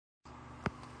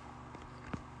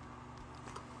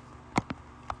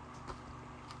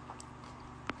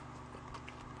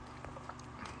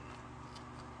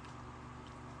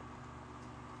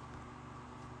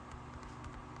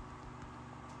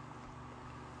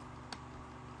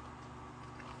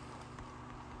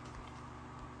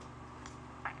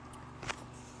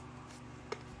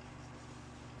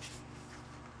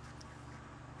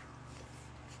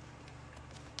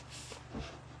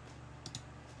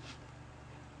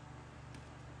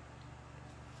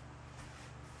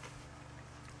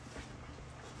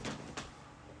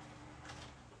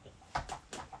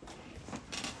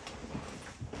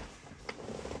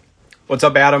What's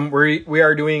up, Adam? We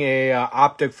are doing a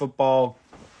Optic football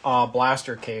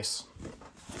blaster case.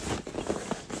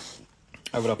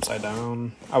 I have it upside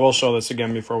down. I will show this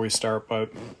again before we start,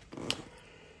 but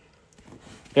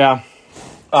yeah,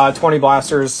 20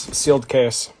 blasters, sealed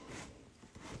case.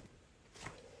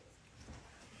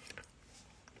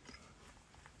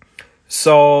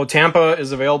 So Tampa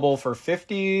is available for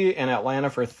 50 and Atlanta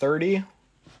for 30.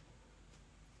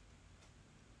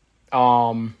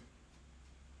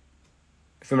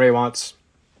 If anybody wants.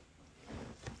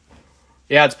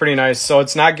 Yeah, it's pretty nice. So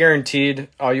it's not guaranteed.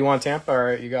 Oh, you want Tampa? All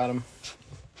right, you got him.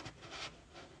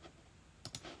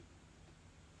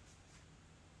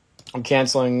 I'm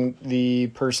canceling the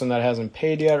person that hasn't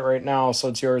paid yet right now, so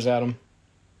it's yours, Adam.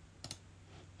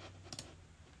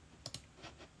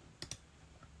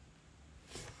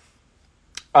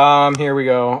 Here we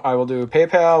go. I will do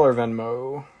PayPal or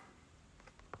Venmo.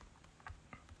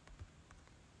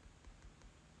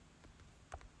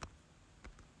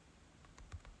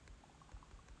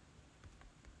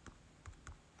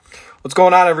 What's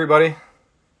going on, everybody?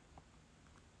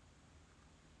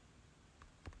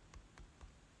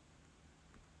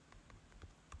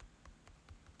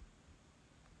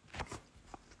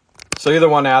 So either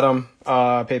one, Adam,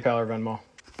 PayPal or Venmo.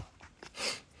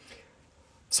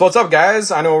 So what's up,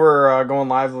 guys? I know we're going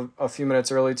live a few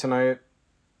minutes early tonight.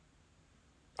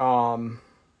 So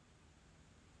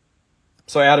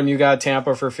Adam, you got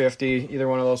Tampa for 50. Either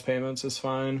one of those payments is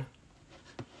fine.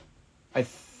 I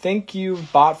think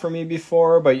you've bought for me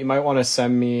before, but you might want to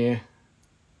send me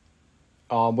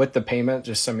with the payment,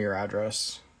 just send me your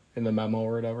address in the memo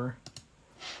or whatever.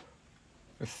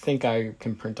 I think I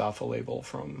can print off a label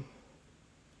from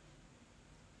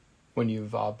when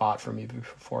you've bought for me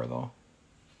before, though.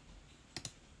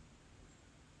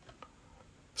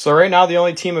 So right now, the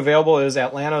only team available is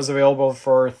Atlanta is available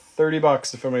for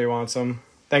 $30 if anybody wants them.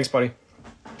 Thanks, buddy.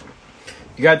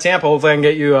 You got Tampa. Hopefully I can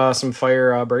get you some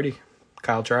fire Brady.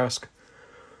 Kyle Trask.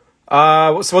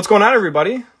 So what's going on,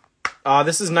 everybody?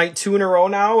 This is night 2 in a row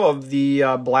now of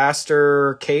the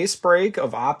blaster case break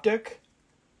of Optic.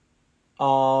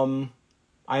 I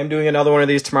am doing another one of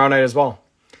these tomorrow night as well.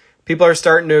 People are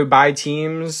starting to buy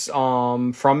teams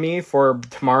from me for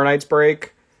tomorrow night's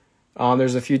break.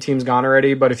 There's a few teams gone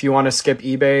already, but if you want to skip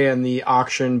eBay and the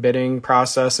auction bidding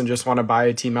process and just want to buy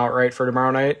a team outright for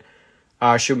tomorrow night,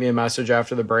 shoot me a message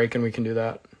after the break and we can do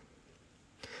that.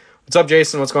 What's up,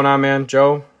 Jason? What's going on, man?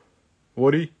 Joe?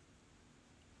 Woody?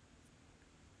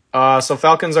 So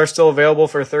Falcons are still available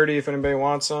for 30 if anybody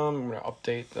wants them. I'm going to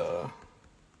update the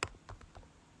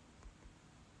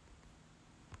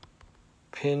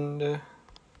pinned.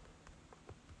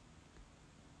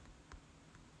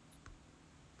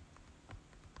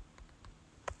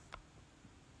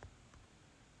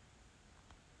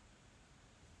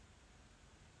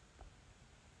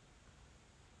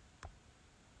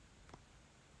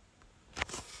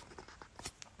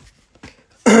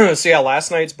 So yeah,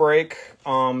 last night's break.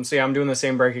 So yeah, I'm doing the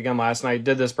same break again last night.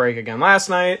 Did this break again last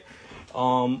night.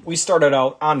 We started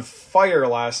out on fire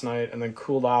last night and then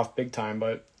cooled off big time.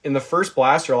 But in the first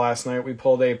blaster last night, we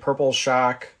pulled a Purple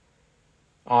Shock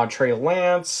Trey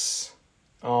Lance.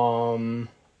 What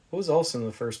was else in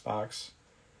the first box?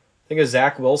 I think a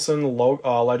Zach Wilson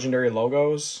legendary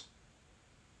logos.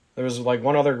 There was like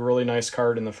one other really nice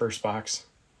card in the first box.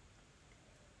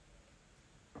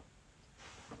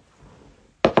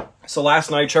 So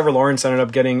last night, Trevor Lawrence ended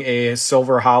up getting a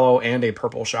silver hollow and a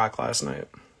purple shock last night.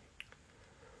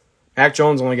 Mac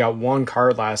Jones only got one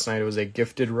card last night. It was a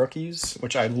gifted rookies,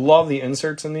 which I love the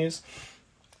inserts in these.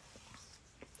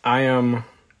 I am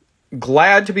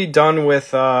glad to be done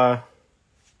with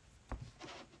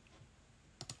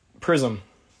Prism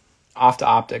off to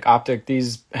Optic. Optic,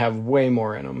 these have way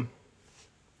more in them.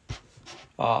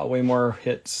 Way more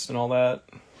hits and all that.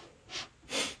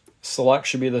 Select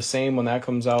should be the same when that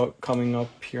comes out, coming up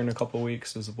here in a couple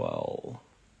weeks as well.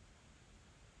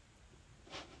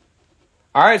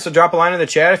 All right, so drop a line in the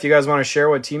chat if you guys want to share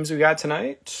what teams we got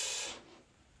tonight.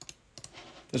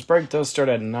 This break does start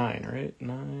at 9, right?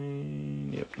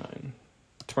 9. Yep, 9.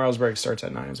 Tomorrow's break starts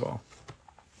at 9 as well.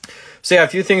 So yeah, a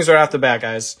few things right off the bat,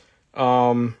 guys.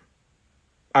 I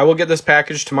will get this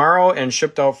package tomorrow and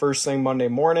shipped out first thing Monday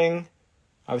morning.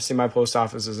 Obviously, my post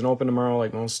office isn't open tomorrow,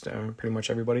 like most, pretty much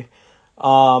everybody.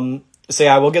 So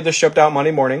yeah, I will get this shipped out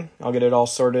Monday morning. I'll get it all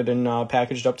sorted and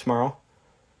packaged up tomorrow.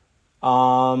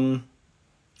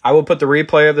 I will put the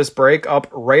replay of this break up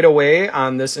right away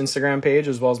on this Instagram page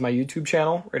as well as my YouTube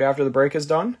channel right after the break is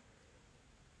done.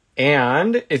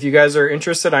 And if you guys are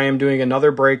interested, I am doing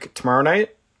another break tomorrow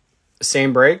night.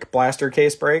 Same break, blaster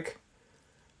case break.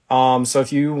 So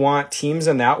if you want teams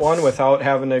in that one without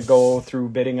having to go through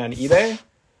bidding on eBay,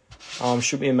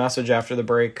 shoot me a message after the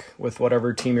break with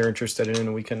whatever team you're interested in,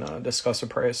 and we can discuss a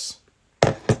price.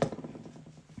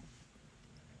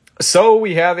 So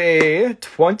we have a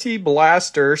 20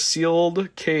 blaster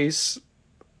sealed case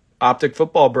Optic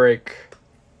football break.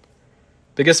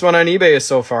 Biggest one on eBay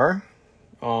so far.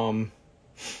 I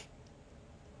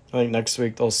think next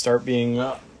week they'll start being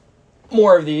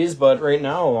more of these, but right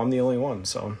now I'm the only one,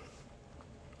 so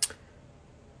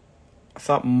I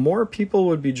thought more people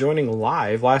would be joining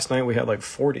live. Last night we had like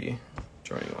 40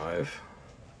 joining live.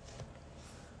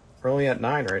 We're only at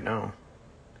 9 right now.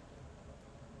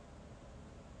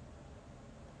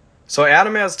 So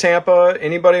Adam has Tampa.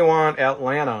 Anybody want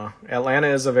Atlanta? Atlanta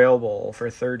is available for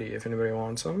 30 if anybody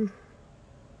wants them.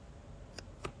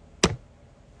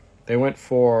 They went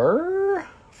for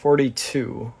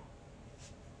 42.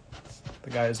 The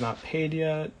guy is not paid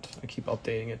yet. I keep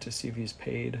updating it to see if he's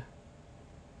paid.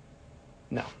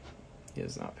 No, he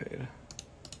is not paid.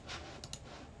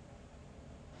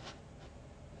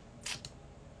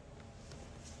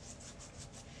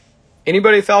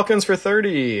 Anybody Falcons for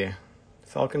 30?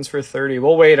 Falcons for 30.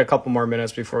 We'll wait a couple more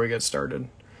minutes before we get started.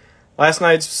 Last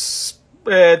night's,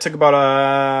 it took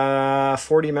about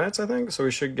 40 minutes, I think. So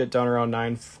we should get done around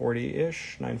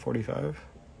 9:40-ish, 9:45.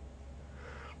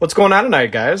 What's going on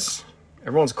tonight, guys?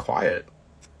 Everyone's quiet.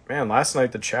 Man, last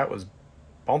night the chat was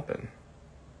bumping.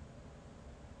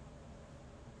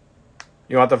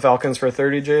 You want the Falcons for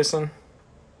 30, Jason?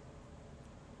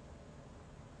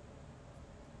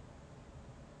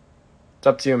 It's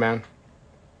up to you, man.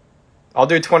 I'll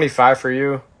do 25 for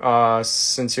you,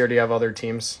 since you already have other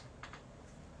teams.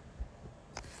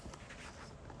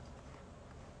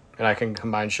 And I can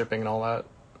combine shipping and all that.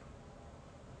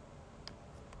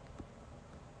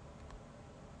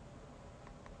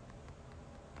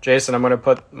 Jason, I'm going to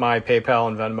put my PayPal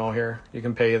and Venmo here. You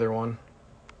can pay either one.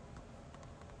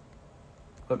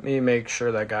 Let me make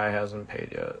sure that guy hasn't paid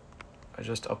yet. I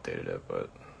just updated it, but...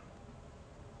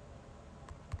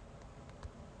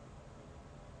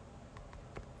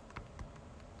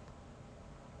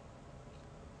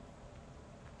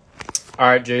 All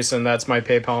right, Jason, that's my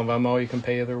PayPal and Venmo. You can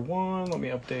pay either one. Let me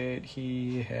update.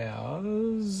 He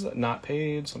has not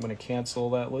paid, so I'm going to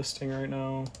cancel that listing right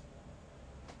now.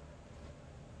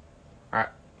 All right.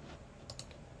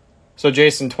 So,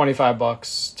 Jason,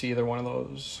 $25 to either one of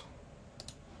those.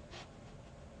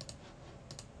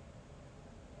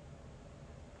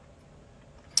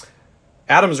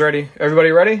 Adam's ready.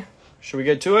 Everybody ready? Should we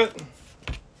get to it?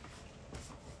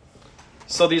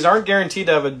 So these aren't guaranteed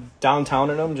to have a downtown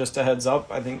in them, just a heads up.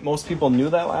 I think most people knew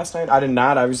that last night. I did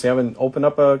not. Obviously, I haven't opened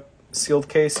up a sealed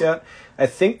case yet. I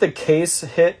think the case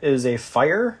hit is a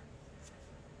fire.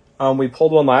 We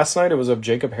pulled one last night. It was of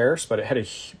Jacob Harris, but it had a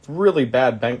really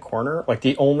bad bent corner. Like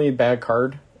the only bad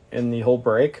card in the whole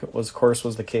break was, of course,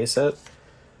 was the case hit.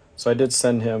 So I did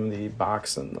send him the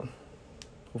box, and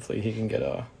hopefully he can get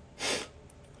a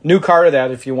new card of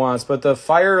that if he wants. But the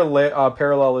fire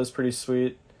parallel is pretty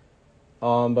sweet.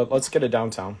 But let's get it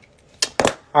downtown.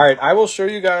 All right, I will show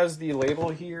you guys the label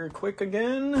here quick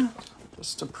again,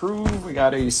 just to prove we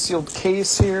got a sealed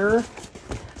case here.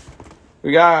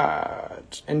 We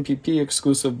got NPP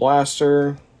exclusive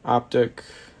blaster, Optic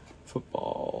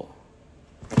football.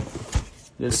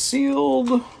 It is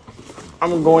sealed.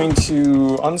 I'm going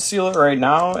to unseal it right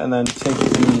now and then take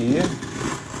the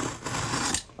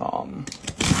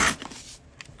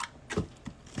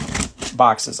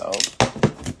boxes out.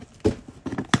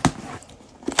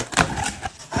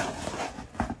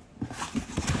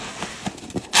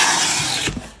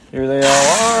 Here they all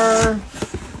are.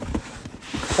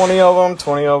 20 of them,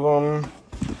 20 of them.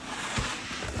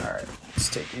 All right, let's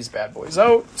take these bad boys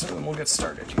out, and then we'll get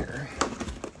started here.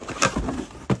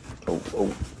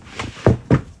 Oh.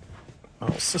 My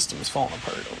whole system is falling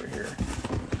apart over here.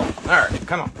 All right,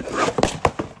 come on.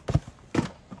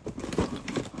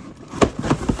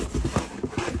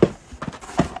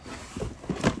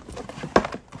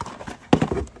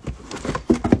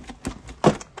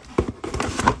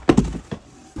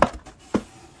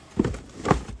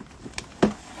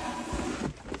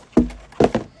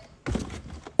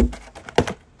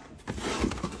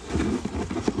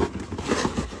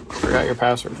 Forgot your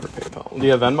password for PayPal. Do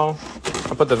you have Venmo?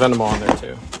 I'll put the Venmo on there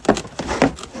too.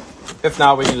 If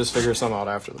not, we can just figure some out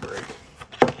after the break.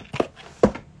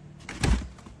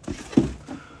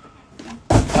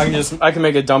 I can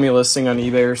make a dummy listing on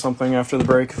eBay or something after the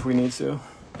break if we need to.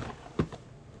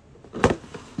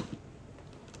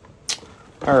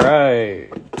 All right,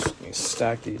 let me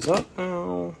stack these up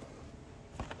now,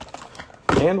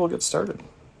 and we'll get started.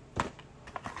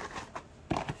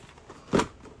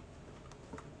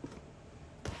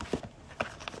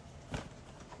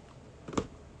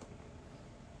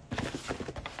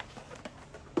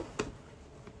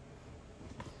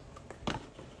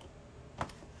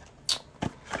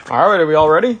 All right, are we all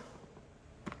ready?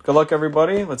 Good luck,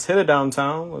 everybody. Let's hit it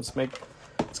downtown. Let's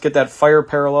get that fire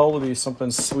parallel to be something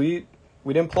sweet.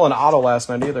 We didn't pull an auto last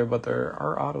night either, but there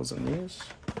are autos in these.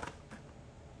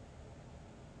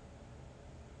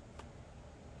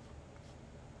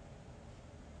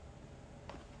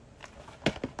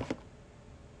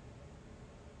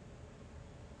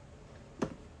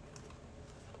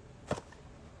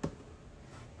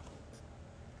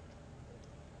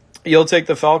 You'll take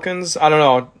the Falcons? I don't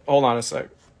know. Hold on a sec.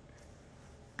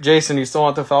 Jason, you still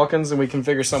want the Falcons and we can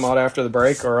figure some out after the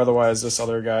break, or otherwise this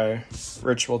other guy,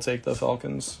 Rich, will take the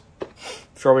Falcons?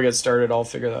 Before we get started, I'll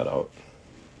figure that out.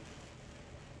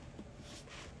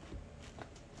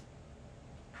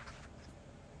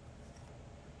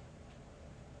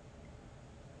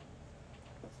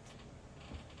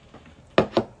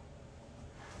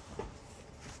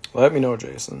 Let me know,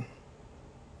 Jason.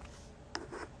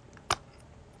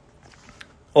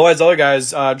 Otherwise, other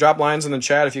guys, drop lines in the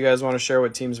chat if you guys want to share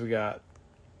what teams we got.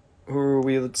 Who are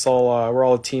we? Let's all, we're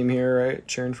all a team here, right?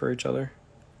 Cheering for each other.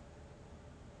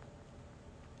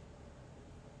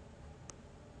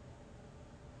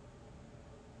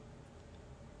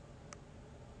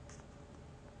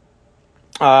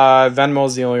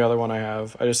 Venmo's the only other one I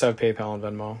have. I just have PayPal and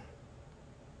Venmo.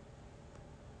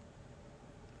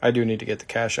 I do need to get the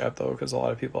Cash App, though, because a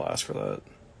lot of people ask for that.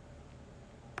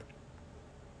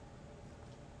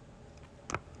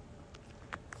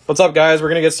 What's up, guys? We're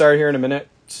going to get started here in a minute.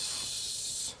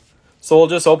 So we'll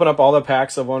just open up all the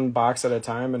packs of one box at a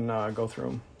time and go through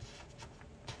them.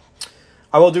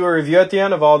 I will do a review at the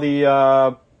end of all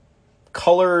the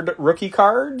colored rookie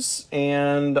cards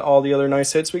and all the other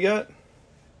nice hits we get.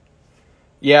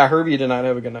 Yeah, Herbie did not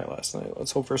have a good night last night.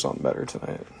 Let's hope for something better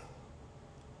tonight.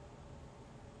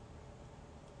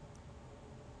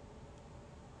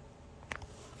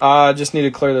 Just need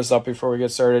to clear this up before we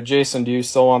get started. Jason, do you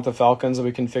still want the Falcons? And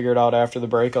we can figure it out after the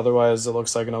break. Otherwise, it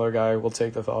looks like another guy will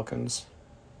take the Falcons.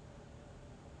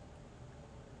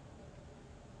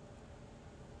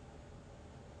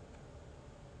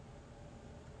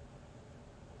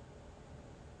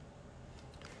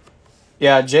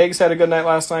 Yeah, Jags had a good night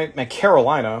last night. Man,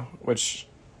 Carolina, which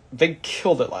they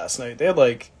killed it last night. They had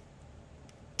like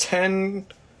 10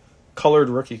 colored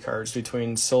rookie cards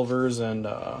between silvers and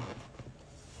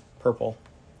purple.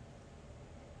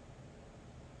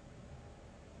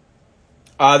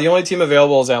 The only team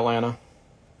available is Atlanta,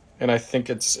 and I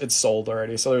think it's sold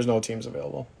already, so there's no teams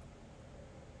available.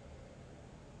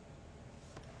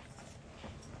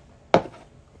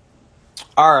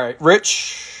 All right,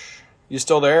 Rich, you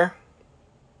still there?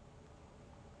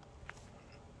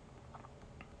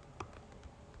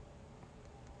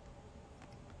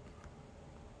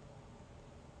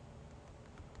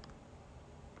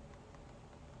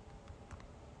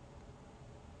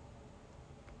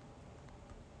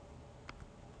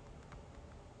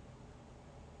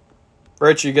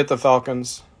 Rich, you get the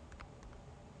Falcons.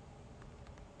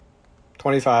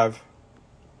 25.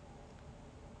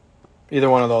 Either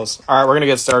one of those. All right, we're going to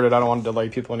get started. I don't want to delay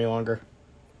people any longer.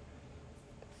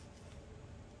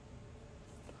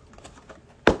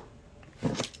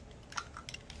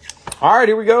 All right,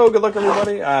 here we go. Good luck,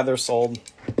 everybody. They're sold.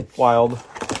 Wild.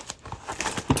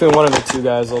 Between one of the two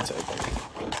guys, they'll take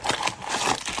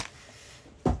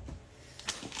them.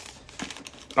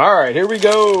 All right, here we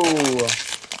go.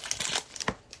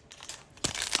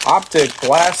 Optic,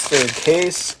 Blaster,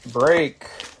 Case, Break.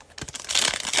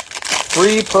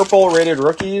 3 purple rated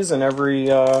rookies in every...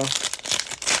 All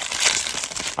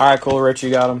right, cool, Rich, you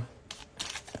got them.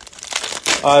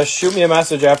 Shoot me a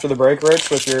message after the break, Rich,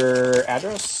 with your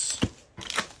address.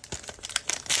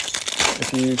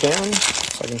 If you can,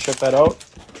 so I can ship that out.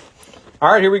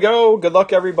 All right, here we go. Good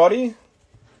luck, everybody.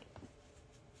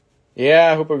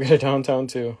 Yeah, I hope we get a downtown,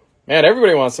 too. Man,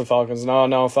 everybody wants the Falcons.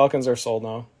 No, Falcons are sold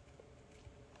now.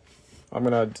 I'm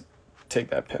going to take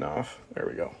that pin off. There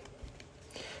we go.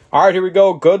 All right, here we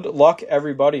go. Good luck,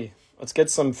 everybody. Let's get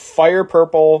some fire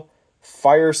purple,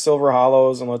 fire silver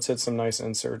hollows, and let's hit some nice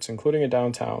inserts, including a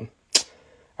downtown.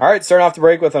 All right, starting off the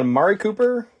break with Amari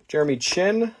Cooper, Jeremy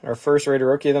Chin. Our first rated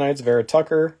rookie of the night is Vera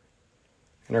Tucker.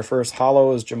 And our first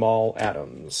hollow is Jamal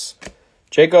Adams.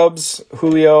 Jacobs,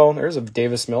 Julio. There's a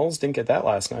Davis Mills. Didn't get that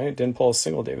last night. Didn't pull a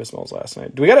single Davis Mills last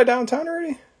night. Do we got a downtown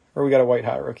already? Or we got a white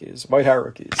hot rookies? White hot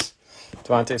rookies.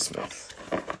 Devontae Smith.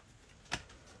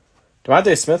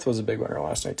 Devontae Smith was a big winner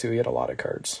last night, too. He had a lot of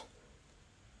cards.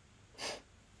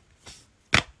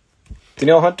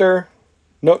 Danielle Hunter,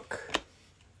 Nook,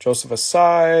 Joseph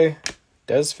Asai,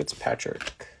 Dez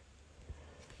Fitzpatrick.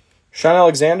 Sean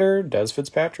Alexander, Dez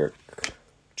Fitzpatrick.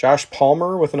 Josh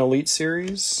Palmer with an Elite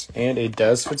Series and a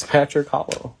Dez Fitzpatrick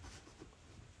hollow.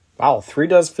 Wow, 3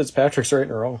 Des Fitzpatricks right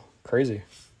in a row. Crazy.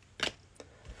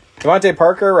 Devontae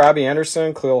Parker, Robbie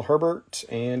Anderson, Khalil Herbert,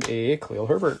 and a Khalil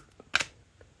Herbert.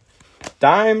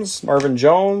 Dimes, Marvin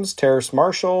Jones, Terrace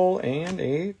Marshall, and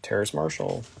a Terrace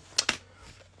Marshall.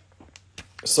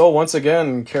 So once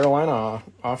again, Carolina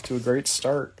off to a great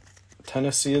start.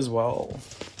 Tennessee as well.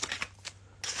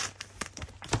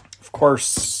 Of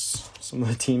course, some of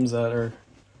the teams that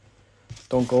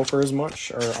don't go for as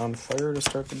much are on fire to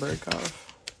start the break off.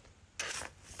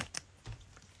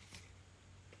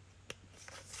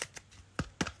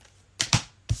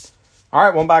 All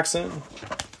right, one box in.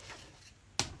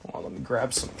 Well, let me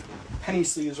grab some penny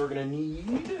sleeves we're going to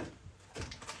need.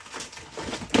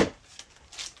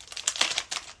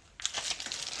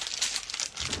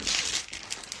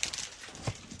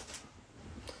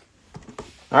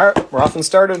 All right, we're off and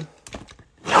started.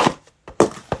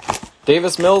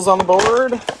 Davis Mills on the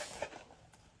board.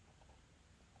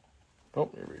 Oh,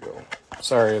 here we go.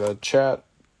 Sorry, the chat.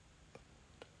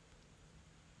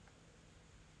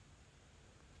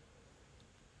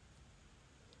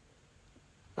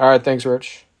 All right, thanks,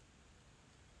 Rich.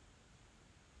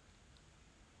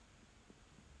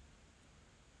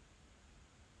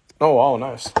 Oh, wow,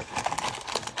 nice.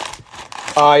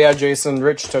 Yeah, Jason,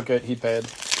 Rich took it. He paid.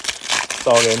 It's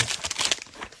all good.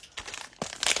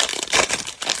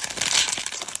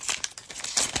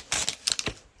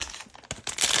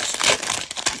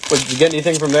 Did you get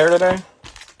anything from there today?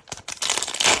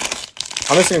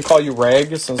 I'm just going to call you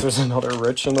Rag since there's another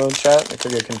Rich in the chat. It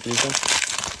could get confusing.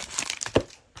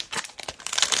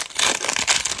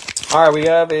 All right, we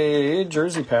have a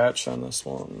jersey patch on this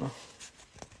one.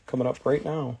 Coming up right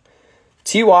now.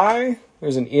 TY,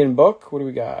 there's an Ian Book. What do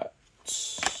we got?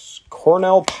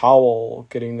 Cornell Powell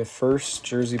getting the first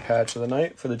jersey patch of the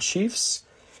night for the Chiefs.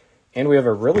 And we have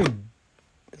a really...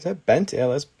 Is that bent? Yeah,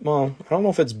 that's... Well, I don't know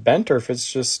if it's bent or if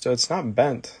it's just... It's not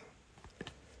bent.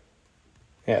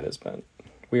 Yeah, it is bent.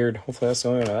 Weird. Hopefully that's the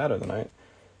only one of that of the night.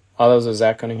 Oh, that was a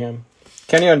Zach Cunningham.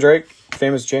 Kenyon Drake,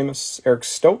 Famous Jameis, Eric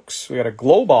Stokes. We got a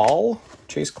glow ball.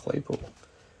 Chase Claypool.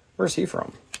 Where's he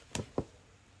from?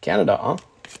 Canada, huh?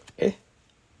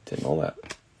 Didn't know that.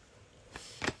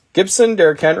 Gibson,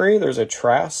 Derrick Henry. There's a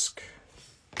Trask.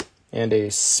 And a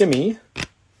Simi.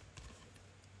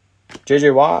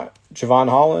 J.J. Watt, Javon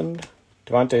Holland,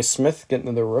 Devontae Smith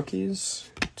getting the rookies.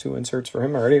 2 inserts for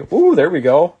him already. Ooh, there we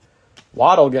go.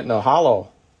 Waddle getting a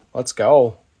hollow. Let's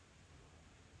go.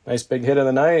 Nice big hit of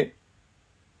the night.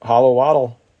 Hollow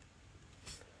Waddle.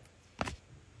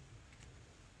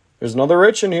 There's another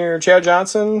Rich in here. Chad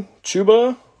Johnson,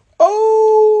 Chuba.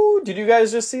 Oh, did you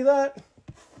guys just see that?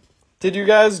 Did you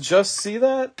guys just see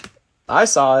that? I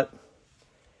saw it.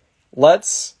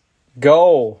 Let's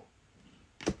go.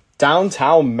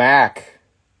 Downtown Mac.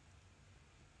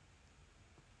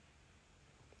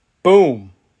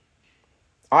 Boom.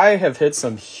 I have hit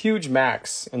some huge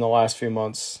Macs in the last few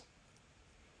months.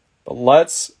 But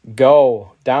let's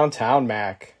go. Downtown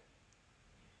Mac.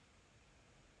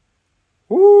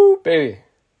 Woo, baby.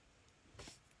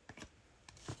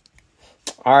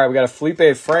 All right, we got a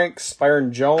Felipe Franks,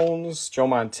 Byron Jones, Joe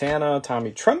Montana,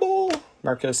 Tommy Tremble,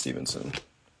 Marquez Stevenson.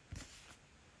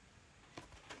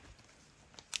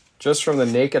 Just from the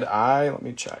naked eye, let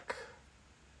me check.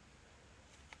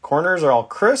 Corners are all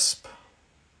crisp.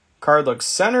 Card looks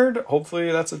centered.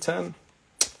 Hopefully that's a 10.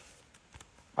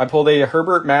 I pulled a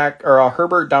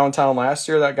Herbert downtown last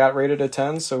year that got rated a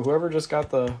 10. So whoever just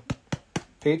got the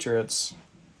Patriots,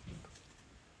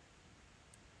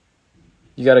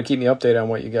 you got to keep me updated on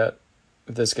what you get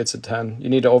if this gets a 10. You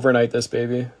need to overnight this,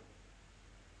 baby.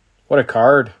 What a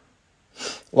card.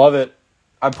 Love it.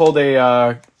 I pulled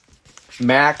a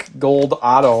Mac Gold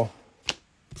Auto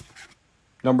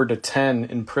numbered to 10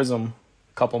 in Prism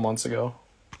a couple months ago.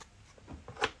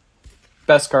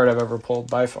 Best card I've ever pulled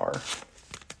by far.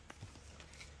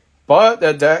 But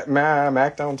that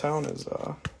Mac downtown is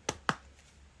that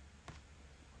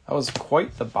was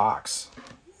quite the box.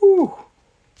 Woo.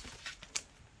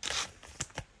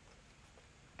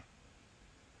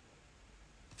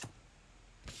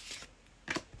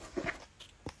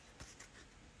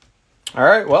 All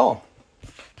right, well,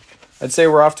 I'd say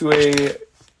we're off to a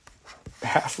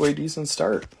halfway decent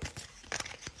start.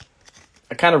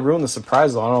 I kind of ruined the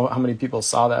surprise, though. I don't know how many people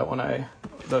saw that when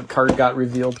the card got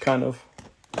revealed, kind of.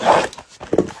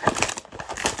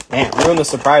 Man, ruined the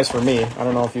surprise for me. I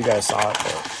don't know if you guys saw it,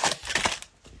 but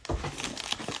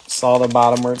saw the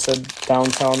bottom where it said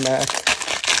Downtown Mac.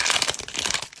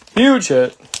 Huge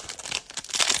hit.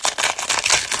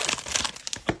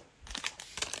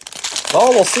 Well,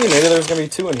 we'll see. Maybe there's going to be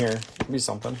 2 in here. Maybe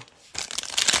something.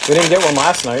 We didn't get one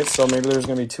last night, so maybe there's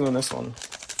going to be 2 in this one.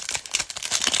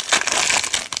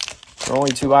 We're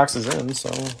only 2 boxes in, so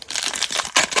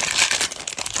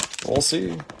we'll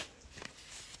see.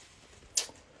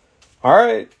 All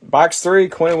right, box 3,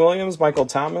 Quinn Williams, Michael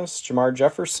Thomas, Jamar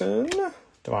Jefferson,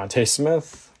 Devontae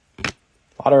Smith. A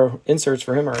lot of inserts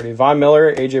for him already. Von Miller,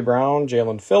 A.J. Brown,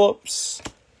 Jalen Phillips,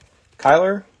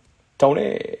 Kyler,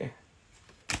 Tony.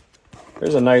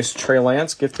 There's a nice Trey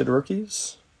Lance, gifted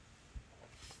rookies.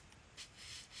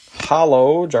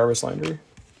 Hollow, Jarvis Landry.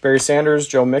 Barry Sanders,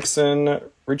 Joe Mixon,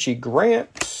 Richie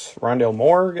Grant, Rondale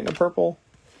Moore getting a purple.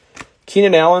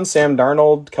 Keenan Allen, Sam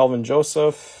Darnold, Kelvin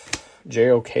Joseph,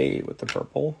 JOK with the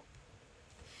purple.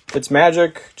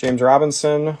 Fitzmagic, James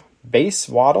Robinson, base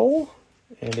Waddle,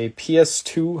 and a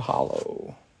PS2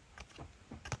 Hollow.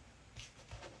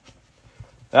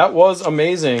 That was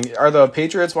amazing. Are the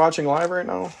Patriots watching live right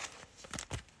now?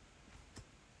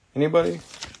 Anybody?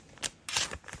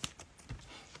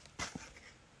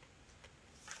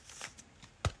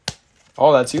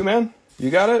 Oh, that's you, man?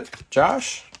 You got it?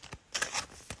 Josh?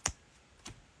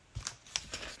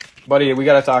 Buddy, we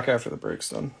got to talk after the break's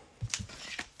done.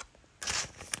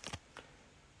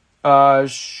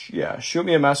 Yeah, shoot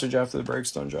me a message after the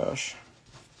break's done, Josh.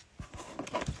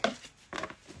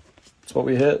 That's what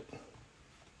we hit.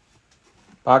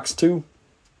 Box 2.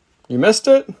 You missed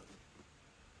it?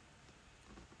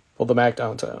 Pulled the Mac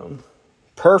downtown.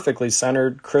 Perfectly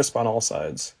centered, crisp on all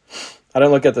sides. I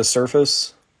didn't look at the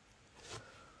surface.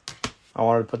 I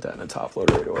wanted to put that in a top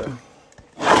loader right away.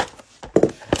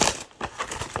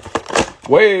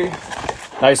 Way.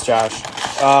 Nice, Josh.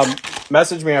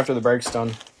 Message me after the break's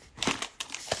done.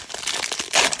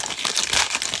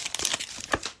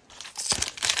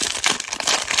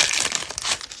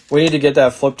 We need to get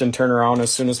that flipped and turn around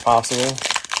as soon as possible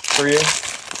for you.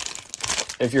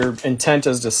 If your intent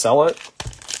is to sell it,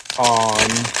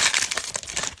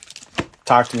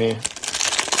 talk to me.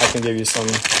 I can give you some,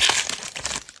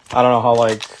 I don't know how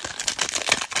like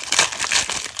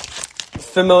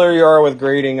familiar you are with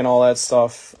grading and all that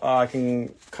stuff. I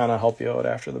can kind of help you out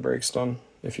after the break's done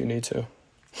if you need to.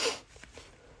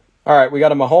 All right, we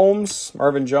got a Mahomes,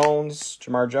 Marvin Jones,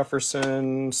 Jamar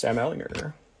Jefferson, Sam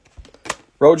Ellinger.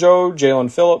 Rojo,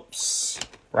 Jalen Phillips,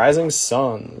 Rising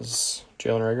Suns,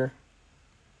 Jalen Rager.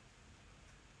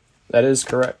 That is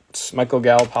correct. Michael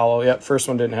Gallup-Paulo. Yep, first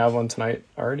one didn't have one tonight.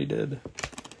 Already did.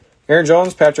 Aaron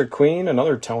Jones, Patrick Queen,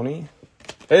 another Tony.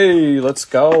 Hey, let's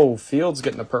go. Fields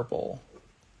getting a purple.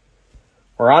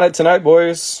 We're on it tonight,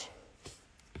 boys.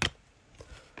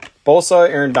 Bosa,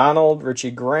 Aaron Donald, Richie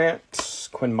Grant,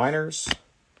 Quinn Miners,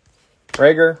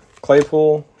 Rager,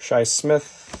 Claypool, Shai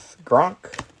Smith,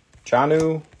 Gronk,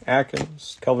 Jonnu,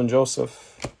 Atkins, Kelvin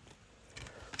Joseph,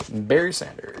 and Barry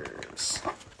Sanders.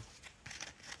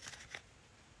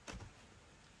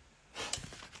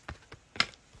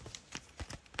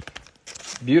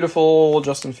 Beautiful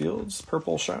Justin Fields,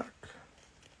 purple shock.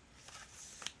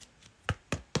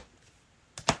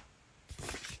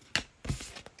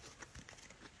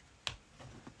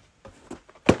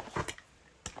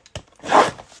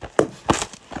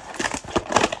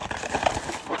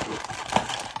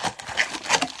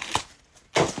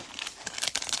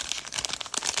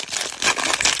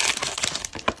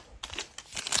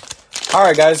 All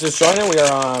right, guys, just joining. We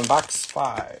are on box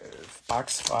 5.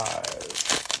 Box 5.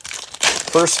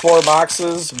 First 4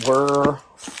 boxes were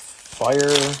fire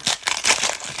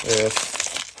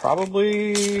with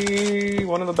probably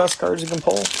one of the best cards you can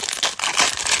pull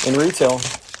in retail.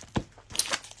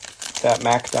 That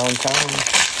Mac downtown.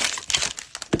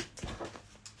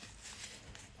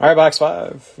 All right, box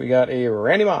 5. We got a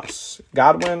Randy Moss,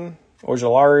 Godwin,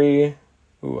 Ojulari.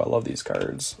 Ooh, I love these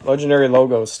cards. Legendary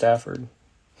logo, Stafford.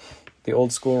 The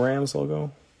old school Rams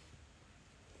logo.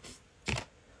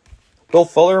 Bill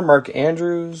Fuller, Mark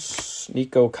Andrews,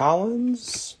 Nico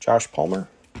Collins, Josh Palmer,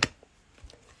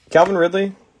 Calvin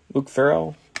Ridley, Luke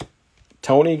Farrell,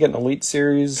 Tony getting Elite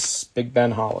Series, Big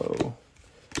Ben Hollow,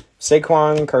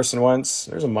 Saquon, Carson Wentz.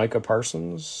 There's a Micah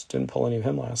Parsons. Didn't pull any of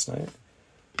him last night.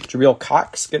 Jabril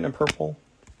Cox getting a purple.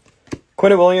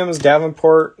 Quinn Williams,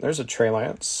 Davenport. There's a Trey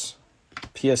Lance.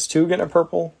 PS2 getting a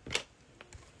purple.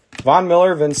 Von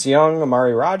Miller, Vince Young,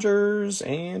 Amari Rogers,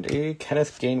 and a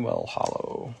Kenneth Gainwell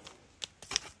Hollow.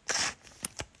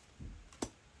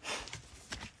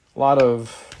 A lot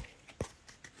of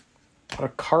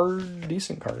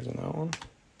decent cards in that one.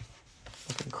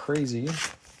 Nothing crazy.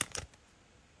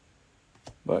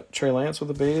 But Trey Lance with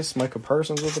the base, Micah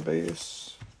Parsons with the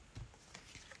base.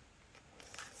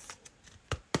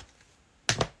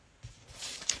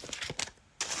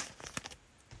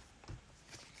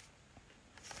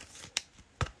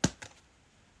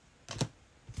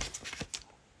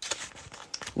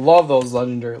 Love those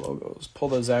legendary logos.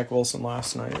 Pulled a Zach Wilson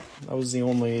last night. That was the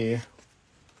only, I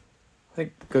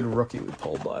think, good rookie we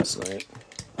pulled last night.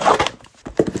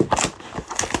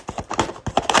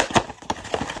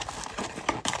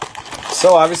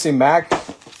 So, obviously, Mac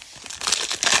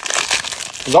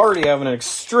is already having an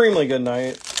extremely good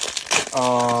night.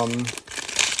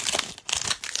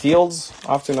 Fields,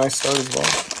 off to a nice start as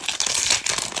well.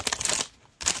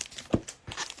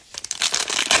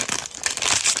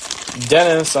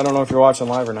 Dennis, I don't know if you're watching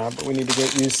live or not, but we need to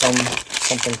get you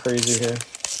something crazy here.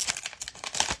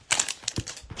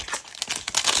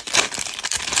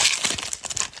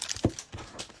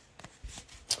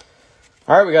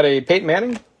 All right, we got a Peyton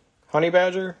Manning, Honey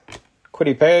Badger,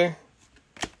 Kwity Paye,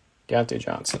 Deontay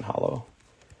Johnson, hollow.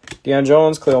 Deion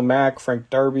Jones, Khalil Mack, Frank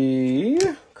Darby,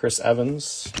 Chris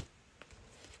Evans,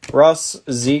 Russ,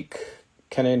 Zeke,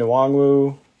 Kene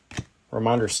Nwangwu,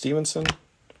 Ramondre Stevenson,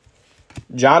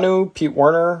 Jonnu, Pete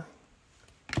Werner.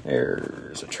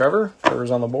 There's a Trevor.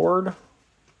 Trevor's on the board.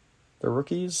 The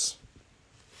rookies.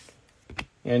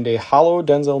 And a hollow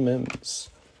Denzel Mims.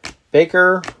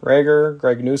 Baker, Rager,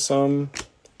 Greg Newsome,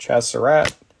 Chaz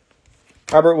Surratt,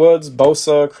 Robert Woods,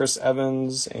 Bosa, Chris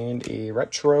Evans, and a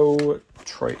retro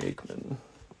Troy Aikman.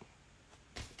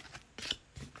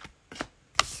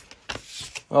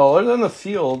 Well, other than the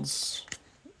Fields,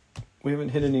 we haven't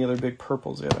hit any other big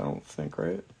purples yet, I don't think,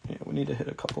 right? Yeah, we need to hit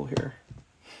a couple here.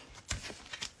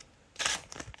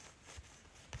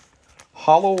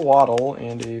 Hollow Waddle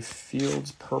and a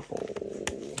Fields purple.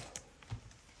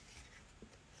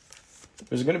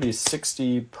 There's going to be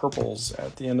 60 purples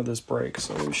at the end of this break,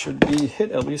 so we should be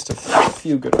hit at least a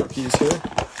few good rookies here.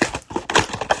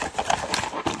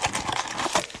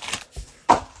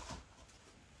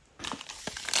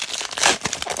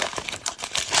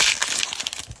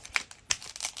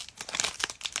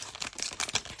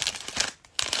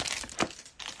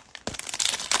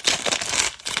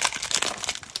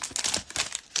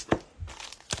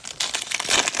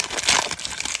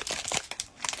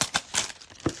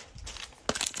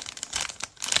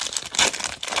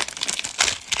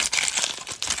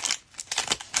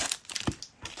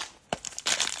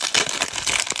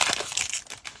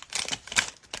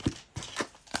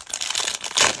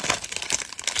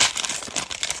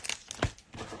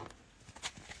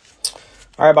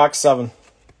 All right, box 7.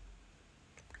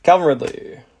 Calvin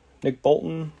Ridley, Nick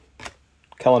Bolton,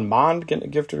 Kellen Mond getting a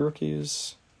gifted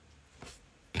rookies.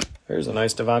 There's a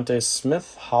nice Devontae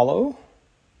Smith hollow.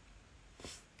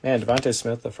 Man, Devontae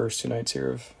Smith, the first 2 nights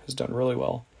here, has done really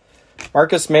well.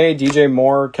 Marcus May, DJ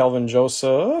Moore, Kelvin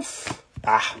Joseph.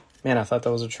 Ah, man, I thought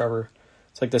that was a Trevor.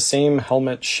 It's like the same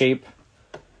helmet shape,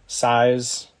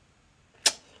 size.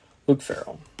 Luke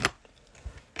Farrell.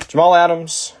 Jamal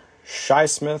Adams, Shi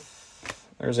Smith.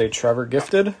 There's a Trevor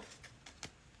gifted.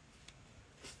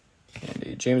 And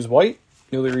a James White,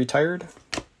 newly retired.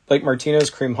 Blake Martinez,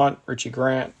 Kareem Hunt, Richie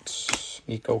Grant,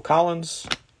 Nico Collins.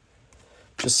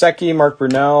 Gesicki, Mark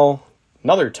Brunell,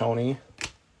 another Tony.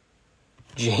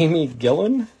 Jamie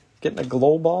Gillen, getting a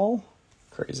glow ball.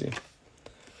 Crazy.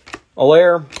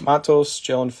 Allaire, Matos,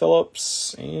 Jalen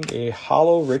Phillips, and a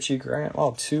hollow Richie Grant.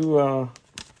 Wow, two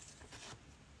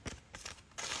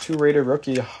rated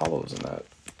rookie hollows in that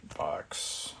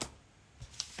box.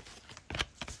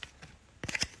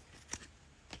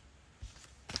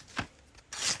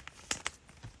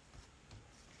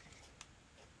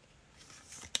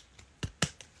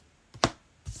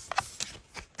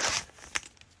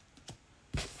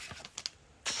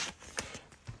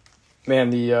 Man,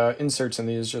 the inserts in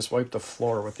these just wipe the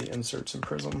floor with the inserts in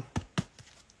Prism.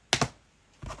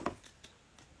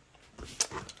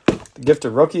 The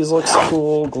Gifted Rookies looks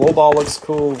cool. Glow Ball looks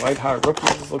cool. White Hot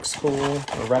Rookies looks cool.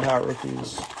 The Red Hot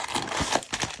Rookies.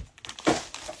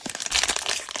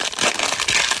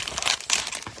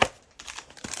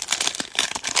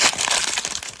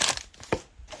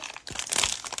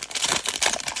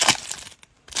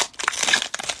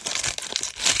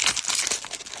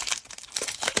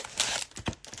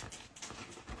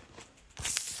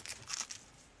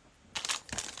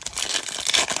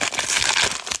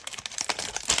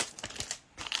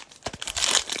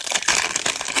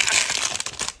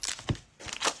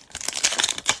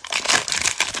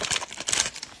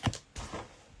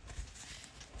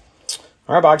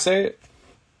 All right, box 8.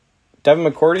 Devin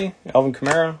McCourty, Alvin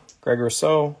Kamara, Greg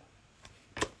Rousseau,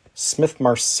 Smith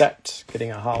Marset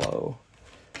getting a hollow.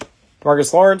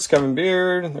 Marcus Lawrence, Kevin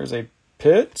Beard. There's a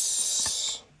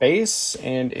Pitts base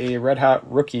and a Red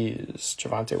Hot Rookies,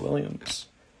 Javonte Williams.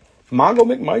 Mongo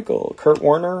McMichael, Kurt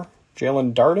Warner,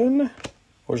 Jalen Darden,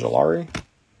 Ojolari.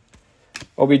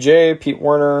 OBJ, Pete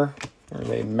Werner. There's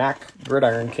a Mac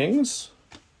Gridiron Kings.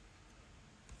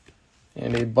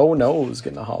 And a Bo Nose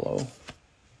getting a hollow.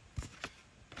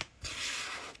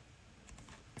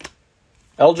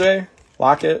 LJ,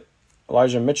 Lockett,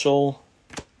 Elijah Mitchell,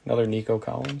 another Nico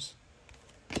Collins.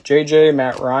 JJ,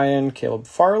 Matt Ryan, Caleb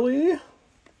Farley,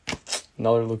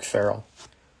 another Luke Farrell.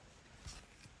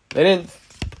 They didn't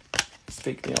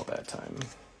fake me out that time.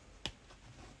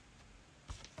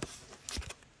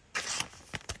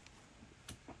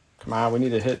 Come on, we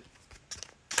need to hit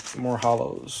more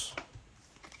hollows.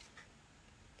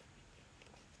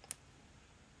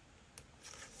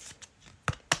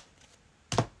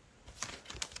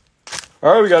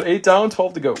 All right, we got 8 down,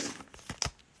 12 to go.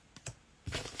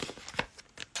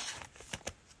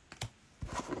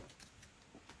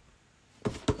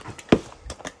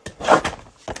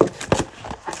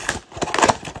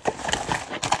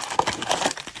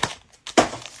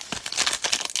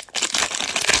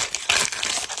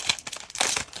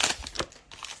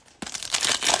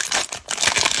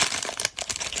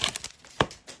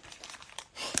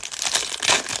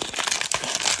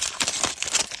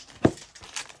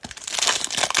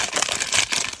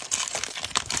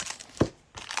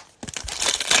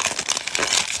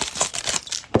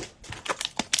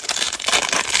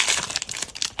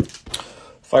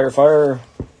 Fire, fire.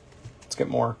 Let's get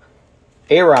more.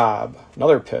 A-Rob,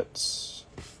 another Pitts.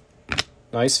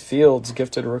 Nice Fields,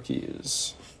 gifted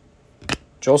rookies.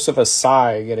 Joseph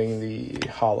Asai getting the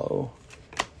hollow.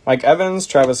 Mike Evans,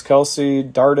 Travis Kelce,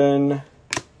 Darden,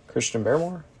 Christian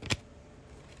Barmore.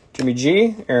 Jimmy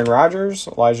G, Aaron Rodgers,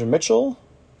 Elijah Mitchell,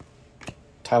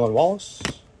 Tylan Wallace.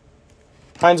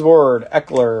 Hines Ward,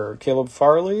 Eckler, Caleb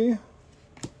Farley,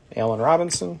 Allen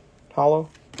Robinson, hollow.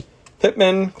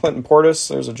 Pittman, Clinton Portis,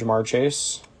 there's a Jamar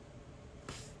Chase.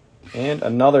 And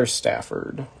another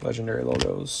Stafford, legendary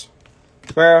logos.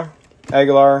 Kamara,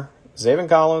 Aguilar, Zaven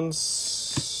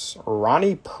Collins,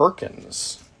 Ronnie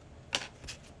Perkins.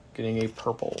 Getting a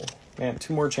purple. Man,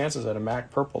 2 more chances at a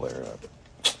MAC purple there.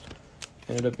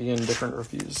 Ended up being different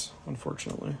rookies,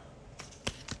 unfortunately.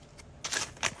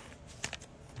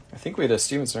 I think we had a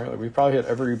Stevenson earlier. We probably hit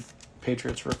every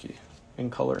Patriots rookie in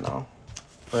color now.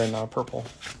 Or in purple.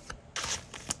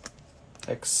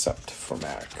 Except for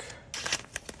Mac.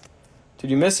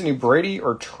 Did you miss any Brady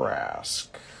or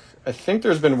Trask? I think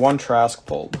there's been 1 Trask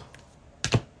pulled.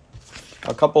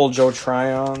 A couple Joe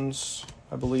Tryons,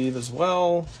 I believe, as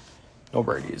well. No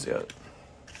Brady's yet.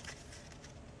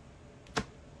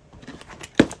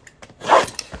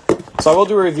 So I will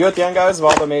do a review at the end, guys, of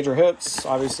all the major hits.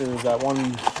 Obviously, there's that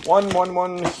one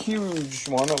huge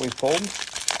one that we pulled.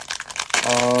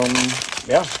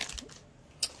 Yeah.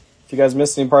 If you guys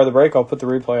missed any part of the break, I'll put the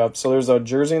replay up. So there's a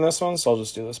jersey in this one, so I'll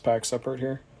just do this pack separate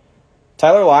here.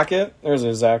 Tyler Lockett. There's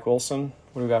a Zach Wilson.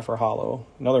 What do we got for hollow?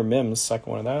 Another Mims, second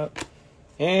one of that.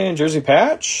 And jersey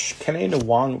patch, Kenny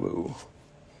Nwangwu.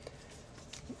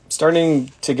 Starting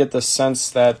to get the sense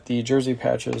that the jersey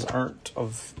patches aren't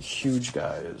of huge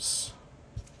guys,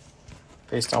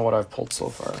 based on what I've pulled so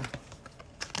far.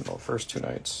 The first 2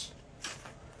 nights.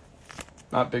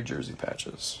 Not big jersey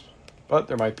patches, but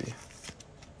there might be.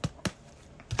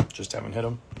 Just haven't hit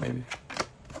them, maybe.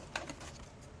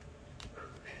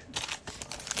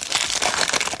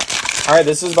 All right,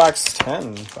 this is box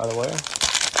 10, by the way.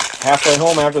 Halfway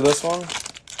home after this one.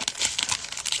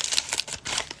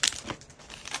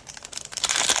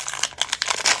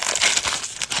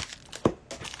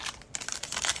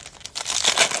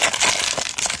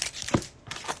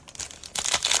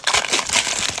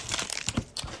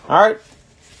 All right,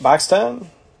 box 10.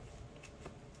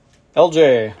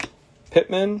 LJ,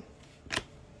 Pittman.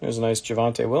 There's a nice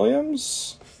Javonte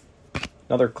Williams.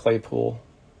 Another Claypool.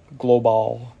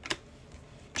 Global.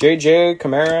 JJ,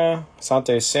 Kamara,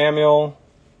 Asante Samuel,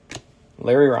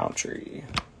 Larry Roundtree.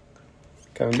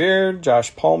 Kevin Beard,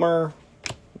 Josh Palmer.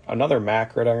 Another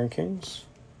Mac Red Iron Kings.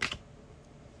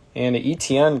 And an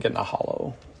ETN getting a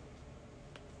hollow.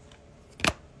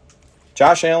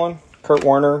 Josh Allen, Kurt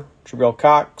Warner, Jabril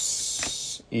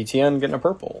Cox, ETN getting a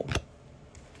purple.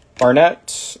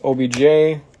 Barnett,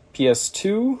 OBJ,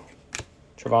 PS2,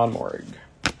 Trevon Morig.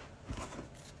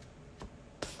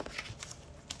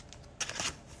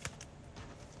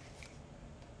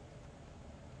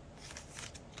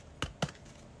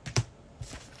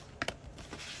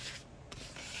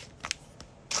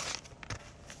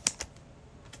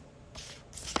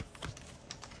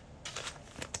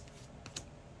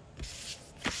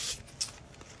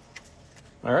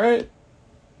 All right,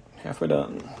 halfway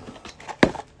done.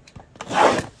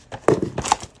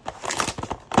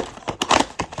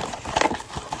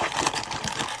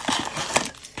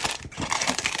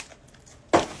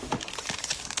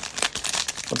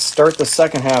 Let's start the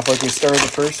second half like we started the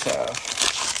first half.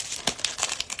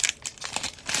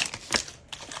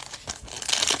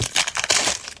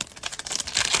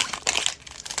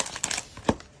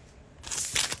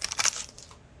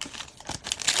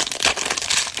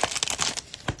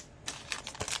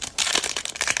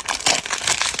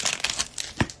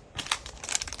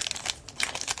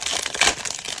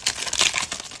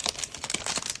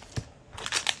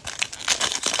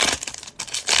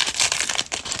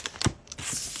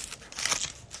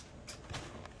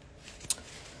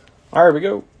 All right, we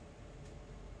go.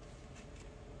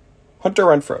 Hunter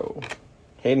Renfroe,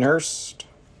 Hayden Hurst,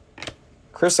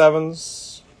 Chris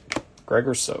Evans,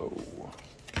 Gregor So,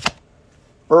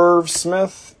 Irv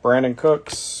Smith, Brandon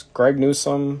Cooks, Greg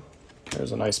Newsome.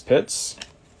 There's a nice Pitts.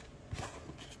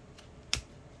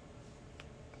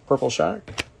 Purple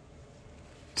Shack.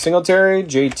 Singletary,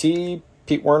 JT,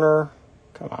 Pete Werner.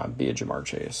 Come on, be a Jamar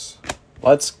Chase.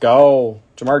 Let's go.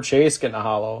 Jamar Chase getting a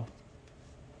hollow.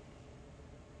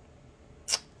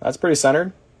 That's pretty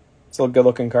centered. It's a good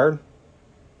looking card.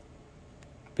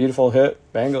 Beautiful hit.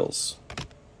 Bengals.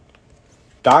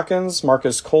 Dawkins,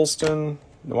 Marcus Colston,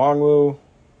 Nwangwu.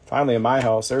 Finally in my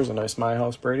house. There's a nice my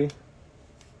house, Brady.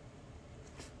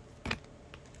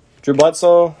 Drew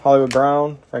Bledsoe, Hollywood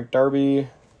Brown, Frank Darby,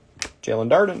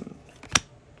 Jalen Darden.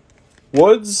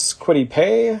 Woods, Kwity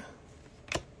Paye.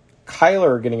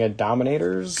 Kyler getting a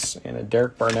Dominators and a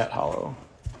Derek Barnett hollow.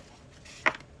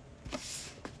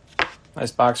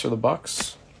 Nice box for the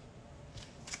Bucks.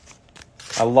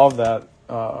 I love that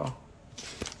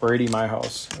Brady My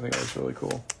House. I think that's really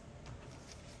cool.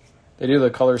 They do the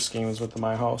color schemes with the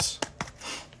My House.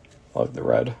 Love the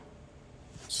red.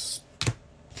 It's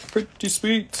pretty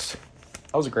sweet.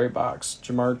 That was a great box.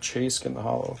 Jamar Chase getting the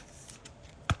hollow.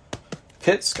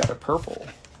 Pitts got a purple.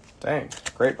 Dang,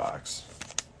 great box.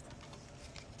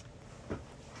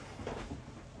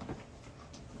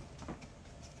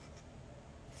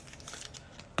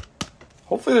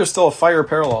 Hopefully there's still a fire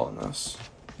parallel in this.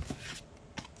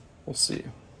 We'll see.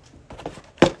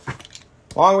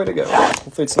 Long way to go.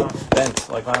 Hopefully it's not bent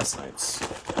like last night's.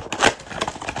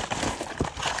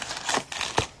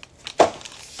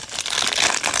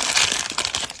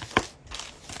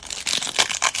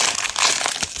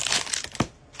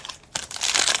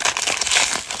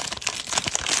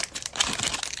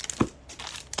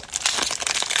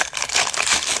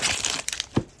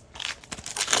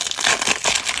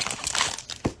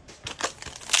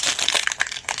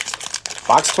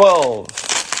 Box 12.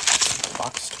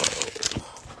 Box 12.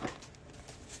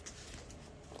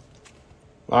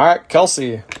 All right,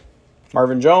 Kelsey.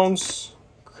 Marvin Jones.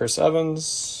 Chris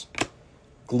Evans.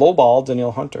 Global,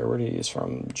 Danielle Hunter. Where he's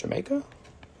from? Jamaica?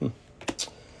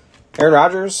 Aaron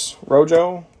Rodgers.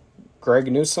 Rojo.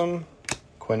 Greg Newsome.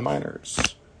 Quinn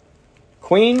Miners.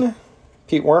 Queen.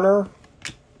 Pete Werner.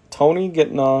 Tony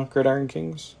getting Gridiron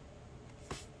Kings.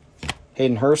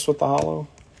 Hayden Hurst with the hollow.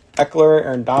 Eckler,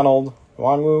 Aaron Donald.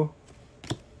 Nwangwu,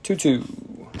 2-2.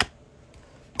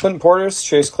 Clinton Portis,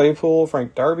 Chase Claypool,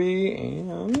 Frank Darby,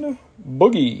 and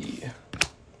Boogie.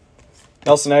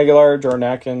 Nelson Aguilar, Jordan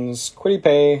Atkins, Kwity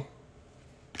Paye.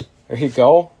 There you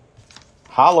go.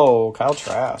 Hollow, Kyle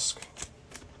Trask.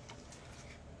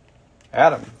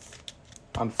 Adam,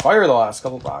 on fire the last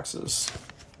couple boxes.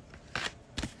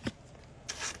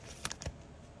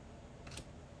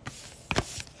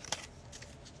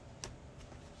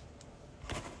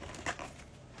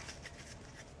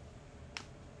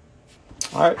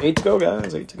 All right, 8 to go,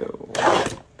 guys. 8 to go.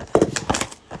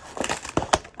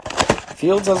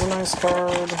 Fields has a nice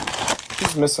card.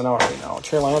 Who's missing out right now?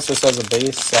 Trey Lance just has a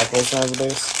base. Zach Wilson has a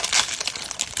base.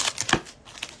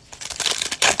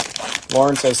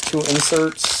 Lawrence has 2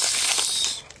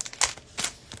 inserts.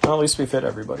 Well, at least we fit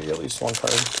everybody. At least one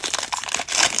card.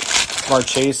 Jamar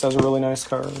Chase has a really nice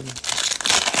card.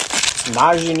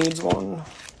 Najee needs one.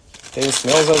 Davis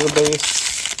Mills has a base.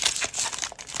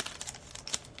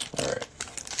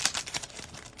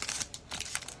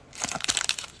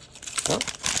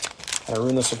 I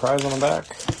ruined the surprise on the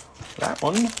back. That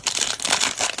one.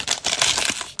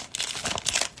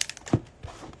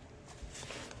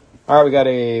 All right, we got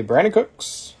a Brandon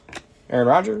Cooks, Aaron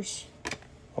Rodgers,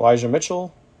 Elijah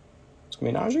Mitchell. It's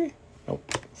going to be Najee? Nope.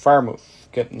 Firemouth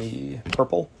getting the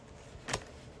purple.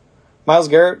 Myles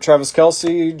Garrett, Travis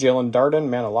Kelce, Jalen Darden.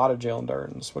 Man, a lot of Jalen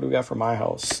Dardens. What do we got for my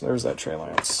house? There's that Trey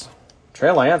Lance.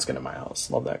 Trey Lance getting my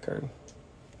house. Love that card.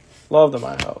 Love the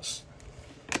my house.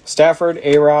 Stafford,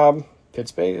 A-Rob,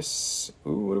 Pitts base.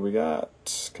 Ooh, what do we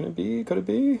got? Can it be? Could it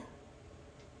be?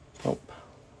 Nope.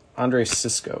 Andre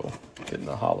Sisco getting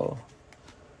the hollow.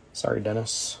 Sorry,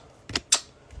 Dennis.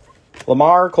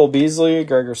 Lamar, Cole Beasley,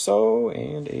 Gregor So,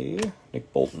 and a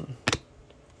Nick Bolton.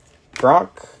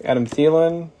 Gronk, Adam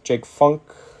Thielen, Jake Funk,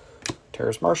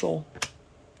 Terrace Marshall.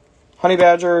 Honey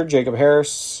Badger, Jacob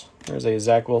Harris. There's a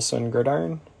Zach Wilson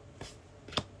gridiron.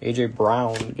 AJ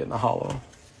Brown getting the hollow.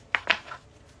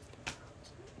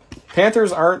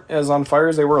 Panthers aren't as on fire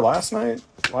as they were last night.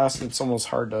 It's almost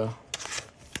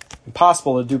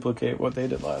impossible to duplicate what they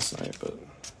did last night, but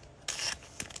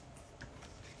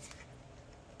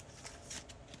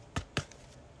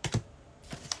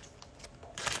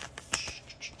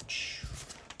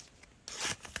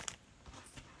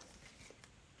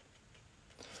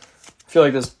feel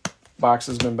like this box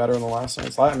has been better than the last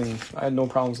night's. I mean, I had no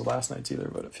problems with last night's either,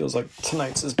 but it feels like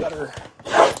tonight's is better.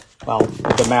 Well,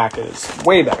 the Mac is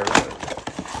way better.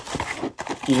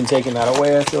 But even taking that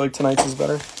away, I feel like tonight's is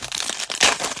better.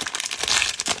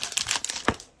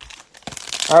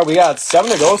 All right, we got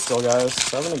 7 to go still, guys.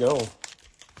 7 to go.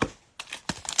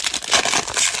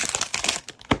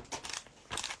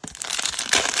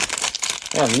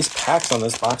 Man, these packs on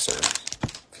this box are...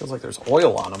 feels like there's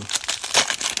oil on them.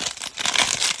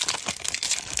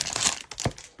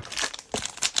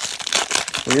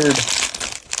 Weird.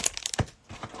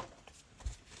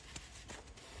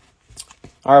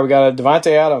 All right, we got a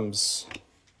Devontae Adams,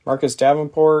 Marcus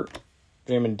Davenport,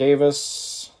 Jamin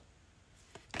Davis,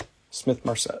 Smith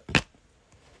Marset,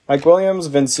 Mike Williams,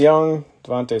 Vince Young,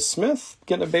 Devontae Smith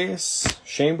getting a base,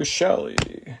 Shane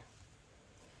Buechele,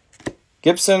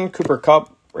 Gibson, Cooper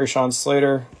Kupp, Rashawn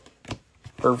Slater,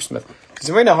 Irv Smith. Does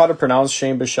anybody know how to pronounce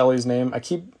Shane Buechele's name? I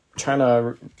keep trying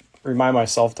to remind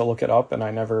myself to look it up, and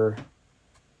I never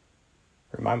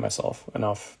remind myself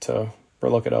enough to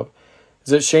look it up.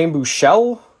 Is it Shane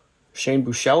Buechele? Shane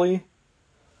Buechele?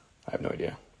 I have no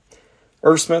idea.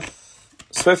 Irv Smith,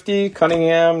 Swifty,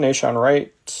 Cunningham, Nashawn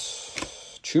Wright,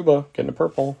 Chuba getting a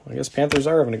purple. I guess Panthers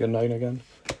are having a good night again.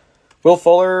 Will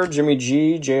Fuller, Jimmy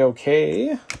G,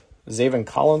 JOK, Zaven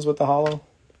Collins with the hollow.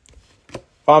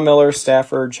 Von Miller,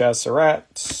 Stafford, Chaz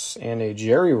Surratt, and a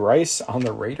Jerry Rice on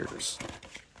the Raiders.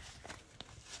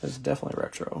 This is definitely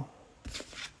retro.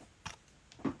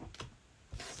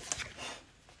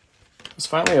 It's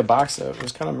finally a box that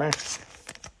was kind of meh.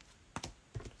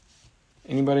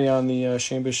 Anybody on the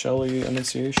Shane Buechele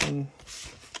enunciation?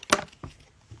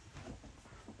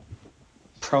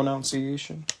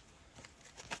 Pronunciation?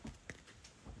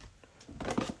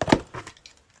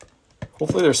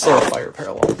 Hopefully there's still a fire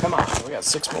parallel. Come on, we got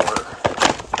 6 more.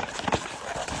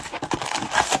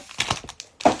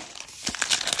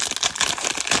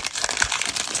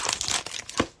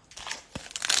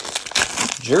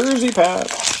 Jersey patch.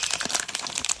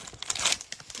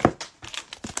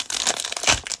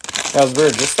 That was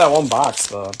weird. Just that one box,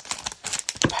 the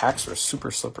packs were super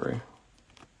slippery.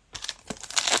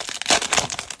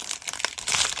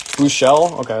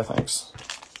 Buechele? Okay, thanks.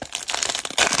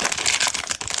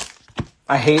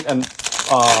 I hate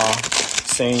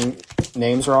saying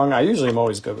names wrong. I usually am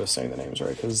always good with saying the names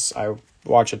right because I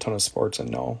watch a ton of sports and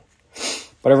know.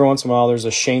 But every once in a while, there's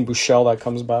a Shane Buechele that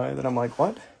comes by that I'm like,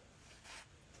 what?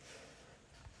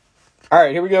 All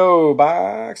right, here we go.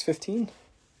 Box 15.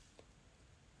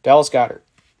 Dallas Goedert,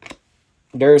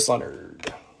 Darius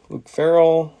Leonard, Luke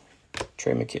Farrell,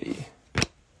 Trey McKitty.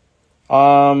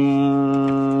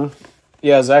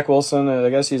 Yeah, Zach Wilson, I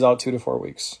guess he's out 2 to 4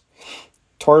 weeks.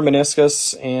 Torn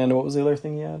meniscus, and what was the other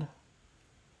thing he had?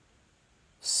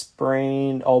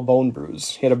 Sprained, bone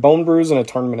bruise. He had a bone bruise and a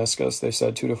torn meniscus. They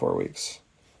said 2 to 4 weeks.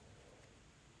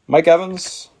 Mike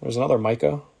Evans, there's another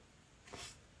Micah.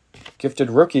 Gifted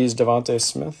rookies, Devontae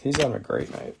Smith. He's having a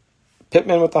great night.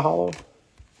 Pittman with the hollow.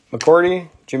 McCourty,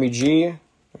 Jimmy G.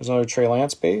 There's another Trey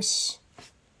Lance base.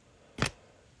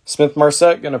 Smith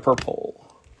Marset getting a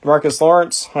purple. DeMarcus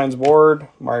Lawrence, Hines Ward,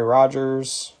 Mari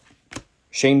Rogers,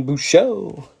 Shane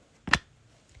Buechele.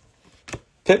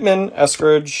 Pittman,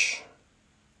 Eskridge,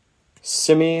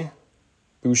 Simi,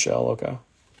 Buechele, okay.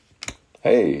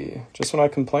 Hey, just when I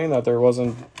complained that there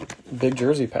wasn't big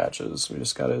jersey patches, we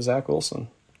just got a Zach Wilson.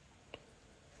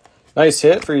 Nice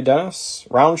hit for you, Dennis.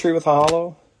 Roundtree with a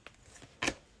hollow.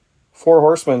 4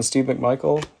 Horsemen, Steve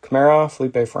McMichael, Kamara,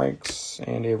 Felipe Franks,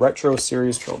 and a Retro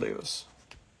Series Trill Davis.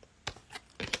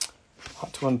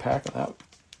 Hot to unpack in that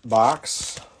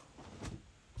box.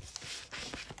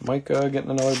 Micah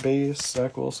getting another base.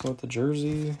 Zach Wilson with the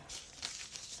jersey.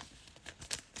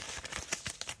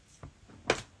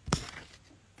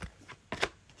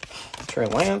 Trey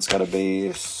Lance got a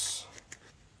base.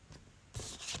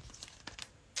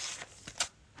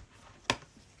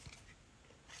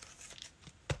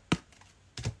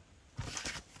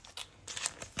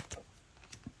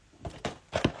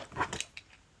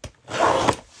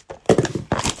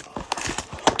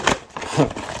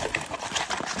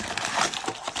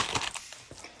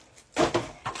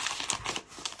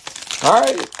 All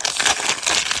right,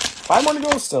 5 more to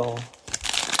go still.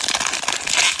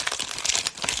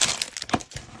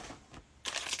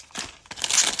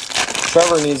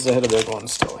 Trevor needs to hit a big one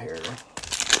still here.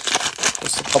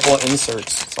 Just a couple of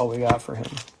inserts. That's all we got for him.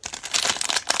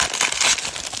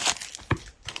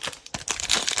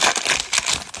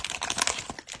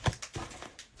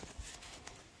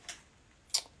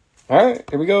 All right,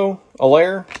 here we go.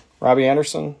 Allaire, Robbie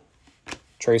Anderson,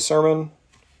 Trey Sermon,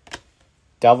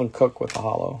 Dalvin Cook with the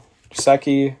hollow.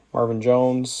 Gesicki, Marvin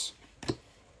Jones,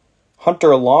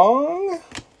 Hunter Long.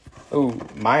 Ooh,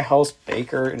 my house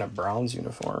Baker in a Browns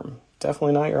uniform.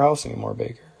 Definitely not your house anymore,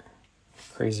 Baker.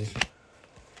 Crazy.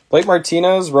 Blake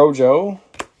Martinez, Rojo.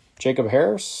 Jacob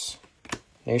Harris.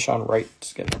 Nashawn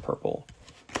Wright getting a purple.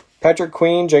 Patrick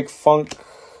Queen, Jake Funk.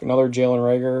 Another Jalen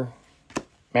Reagor.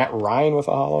 Matt Ryan with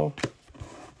a hollow.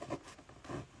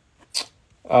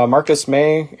 Marcus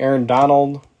May, Aaron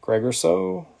Donald, Greg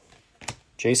Rousseau.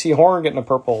 J.C. Horn getting a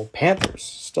purple. Panthers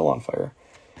still on fire.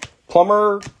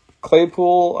 Plummer,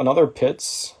 Claypool, another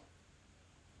Pitts.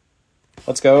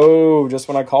 Let's go. Just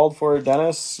when I called for it,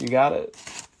 Dennis, you got it.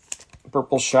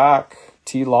 Purple Shock,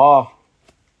 T. Law.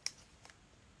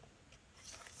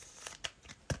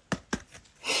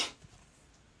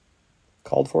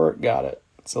 Called for it, got it.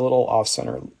 It's a little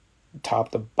off-center,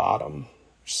 top to bottom,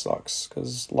 which sucks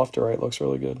because left to right looks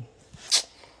really good.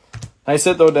 Nice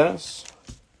hit, though, Dennis.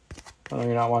 I know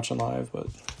you're not watching live, but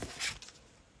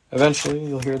eventually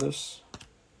you'll hear this.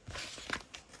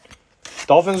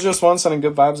 Dolphins just won, sending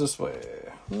good vibes this way.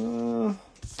 I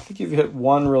think you've hit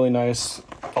one really nice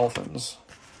Dolphins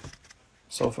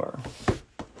so far,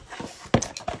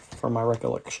 from my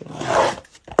recollection.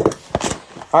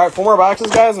 All right, 4 more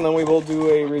boxes, guys, and then we will do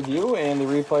a review, and the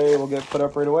replay will get put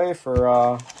up right away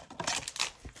for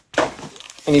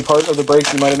any part of the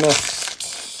break you might have missed.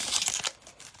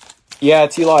 Yeah,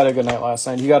 T-Law had a good night last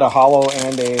night. He got a hollow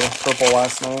and a purple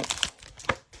last night.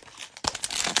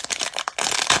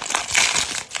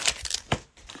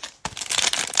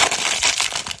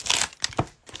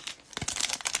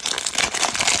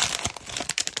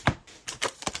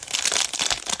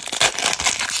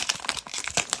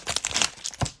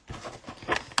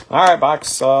 All right, box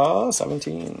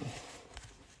 17.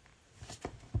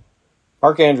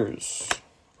 Mark Andrews,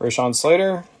 Rashawn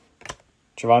Slater,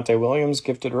 Javonte Williams,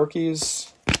 gifted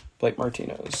rookies, Blake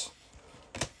Martinez.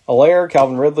 Allaire,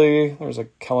 Calvin Ridley, there's a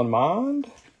Kellen Mond.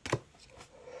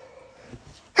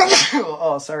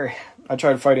 Oh, sorry. I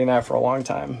tried fighting that for a long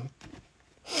time.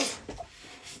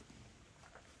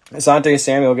 Asante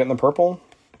Samuel getting the purple.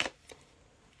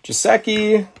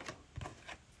 Jaceki.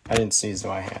 I didn't sneeze to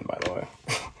my hand, by the way.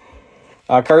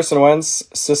 Carson Wentz,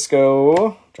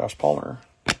 Cisco, Josh Palmer.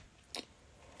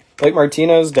 Blake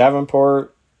Martinez,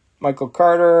 Davenport, Michael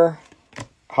Carter,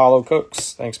 Hollow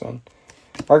Cooks. Thanks, man.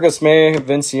 Marcus May,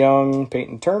 Vince Young,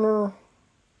 Peyton Turner.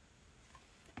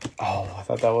 Oh, I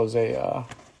thought that was a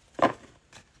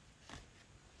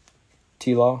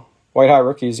T-Law. White Hot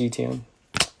Rookies, ETN.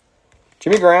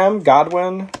 Jimmy Graham,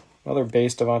 Godwin, another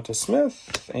base Devonta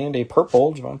Smith, and a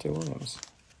purple Javonte Williams.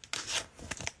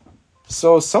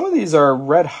 So some of these are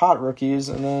red hot rookies,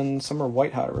 and then some are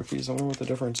white hot rookies. I wonder what the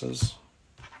difference is.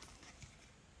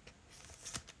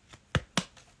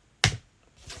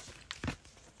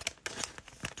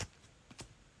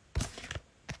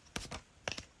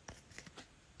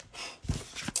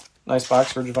 Nice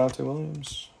box for Javonte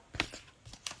Williams.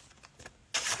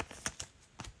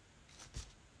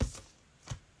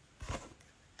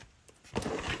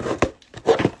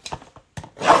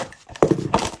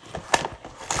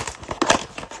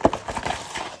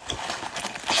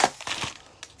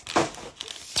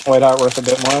 White Hot worth a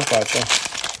bit more? Gotcha. I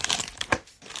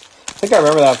think I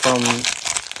remember that from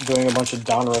doing a bunch of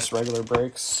Donruss regular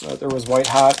breaks. There was White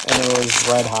Hot and there was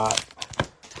Red Hot.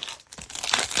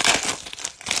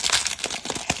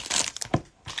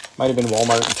 Might have been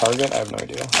Walmart and Target. I have no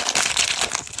idea.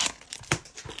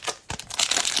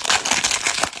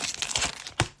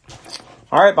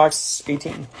 All right, box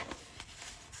 18.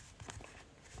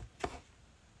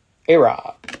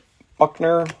 A-Rob,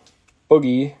 Buckner,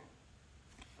 Boogie.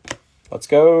 Let's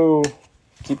go.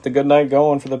 Keep the good night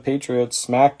going for the Patriots.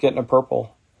 Mac getting a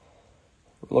purple.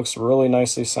 It looks really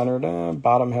nicely centered.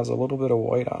 Bottom has a little bit of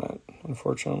white on it,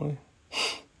 unfortunately.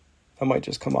 That might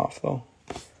just come off, though.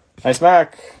 Nice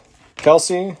Mac.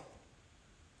 Kelsey.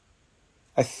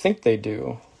 I think they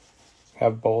do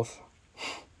have both.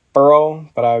 Burrow,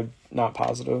 but I'm not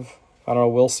positive. I don't know.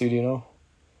 We'll see. Do you know?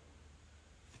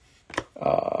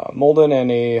 Molden and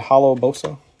a hollow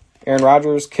Bosa. Aaron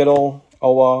Rodgers, Kittle,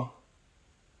 Owa.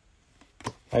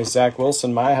 Nice Zach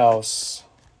Wilson, my house.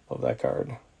 Love that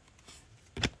card.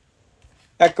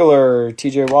 Eckler,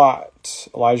 TJ Watt,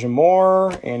 Elijah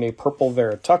Moore, and a purple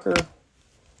Vera Tucker.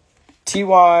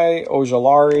 T.Y.,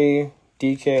 Ojolari,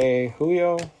 DK,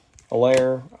 Julio,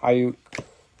 Allaire, Ayuk,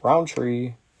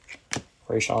 Roundtree,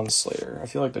 Rashawn Slater. I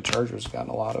feel like the Chargers have gotten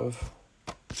a lot of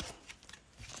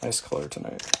nice color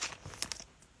tonight.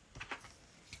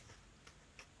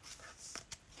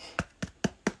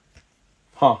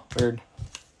 Huh, weird.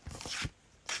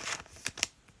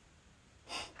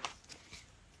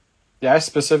 Yeah, I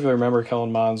specifically remember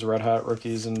Kellen Mond's Red Hot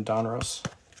Rookies and Donruss.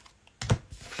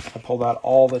 pull that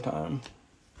all the time.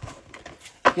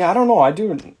 Yeah, I don't know. I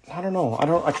don't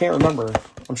know. I can't remember.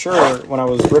 I'm sure when I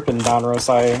was ripping Donruss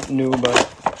I knew, but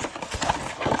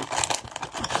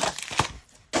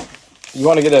you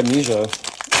want to get amnesia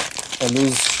and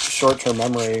lose short-term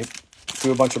memory,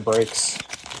 do a bunch of breaks.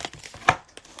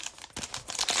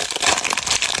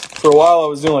 For a while I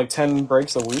was doing like 10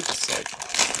 breaks a week. It's like, I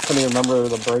couldn't even remember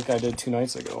the break I did 2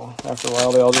 nights ago. After a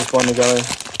while they all just blend together.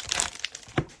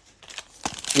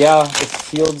 Yeah, if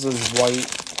Fields is white,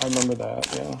 I remember that,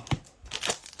 yeah.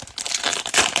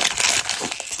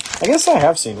 I guess I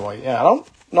have seen white. Yeah, I don't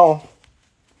know.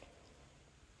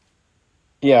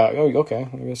 Yeah, oh, okay.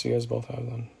 I guess you guys both have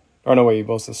then. Or no, wait, you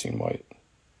both have seen white.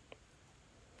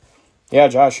 Yeah,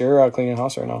 Josh, you're cleaning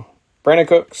house right now. Brandon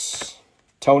Cooks.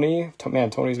 Tony. Man,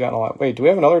 Tony's gotten a lot. Wait, do we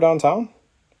have another downtown?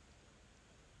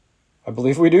 I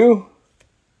believe we do.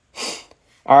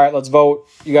 All right, let's vote.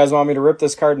 You guys want me to rip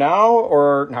this card now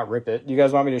or not rip it? You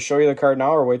guys want me to show you the card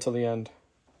now or wait till the end?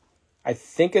 I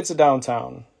think it's a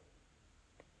downtown.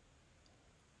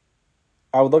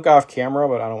 I would look off camera,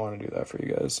 but I don't want to do that for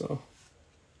you guys. So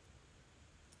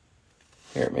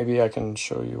here, maybe I can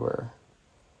show you where.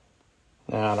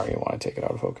 Nah, I don't even want to take it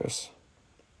out of focus.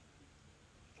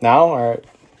 Now? All right.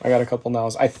 I got a couple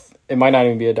nows. It might not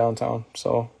even be a downtown,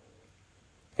 so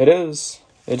it is.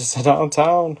 It's a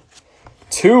downtown.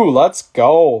 2, let's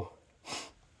go.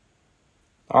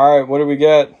 All right, what do we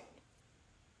get?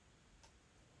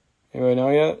 Anybody know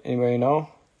yet? Anybody know?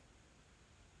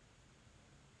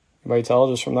 Anybody tell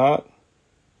just from that?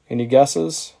 Any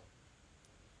guesses?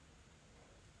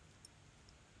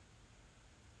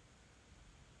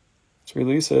 Let's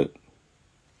release it.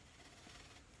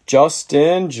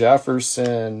 Justin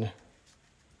Jefferson.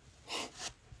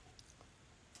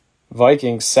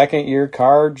 Vikings, second-year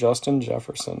card, Justin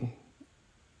Jefferson.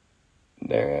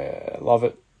 There, love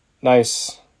it.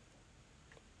 Nice.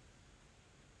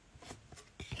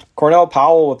 Cornell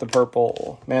Powell with the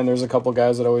purple. Man, there's a couple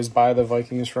guys that always buy the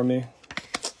Vikings from me.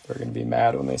 They're going to be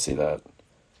mad when they see that.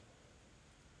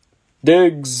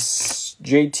 Diggs,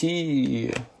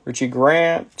 JT, Richie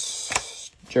Grant,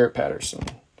 Jarrett Patterson.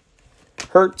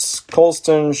 Hurts,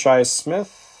 Colston, Shai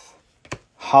Smith.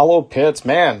 Hollow Pitts.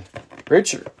 Man,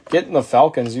 Richard, getting the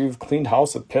Falcons. You've cleaned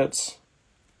house with Pitts.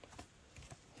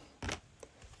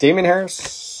 Damien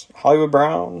Harris, Hollywood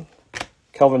Brown,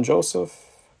 Kelvin Joseph.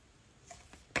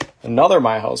 Another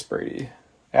My House Brady.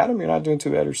 Adam, you're not doing too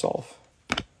bad yourself.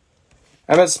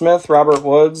 Emmitt Smith, Robert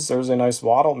Woods. There's a nice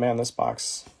Waddle. Man, this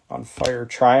box on fire.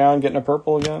 Tryon getting a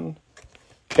purple again.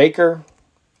 Baker,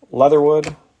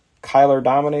 Leatherwood, Kyler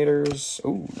Dominators.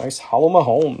 Ooh, nice Hollow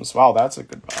Mahomes. Wow, that's a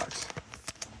good box.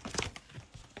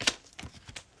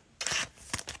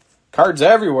 Cards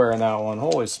everywhere in that one.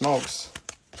 Holy smokes.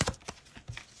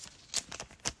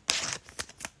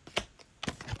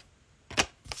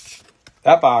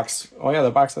 That box. Oh, yeah,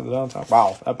 the box at the downtown.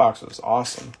 Wow, that box was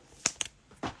awesome.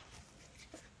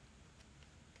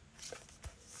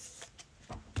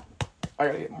 I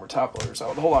gotta get more top loaders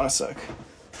out. Hold on a sec.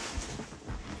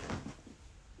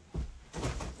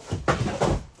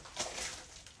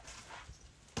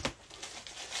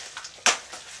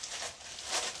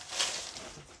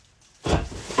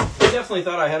 I definitely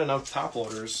thought I had enough top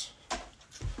loaders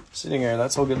sitting here.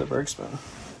 That's how good the break's been.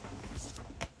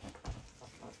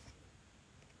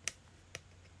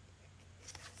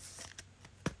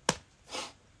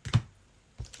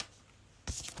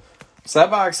 So that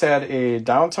box had a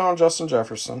downtown Justin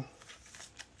Jefferson,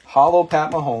 hollow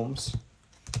Pat Mahomes,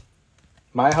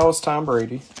 My House Tom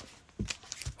Brady,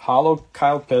 hollow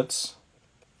Kyle Pitts,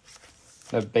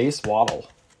 and a base Waddle.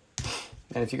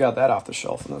 And if you got that off the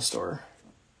shelf in the store.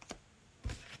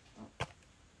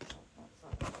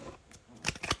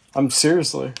 I'm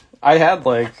seriously. I had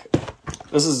like,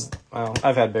 this is, well,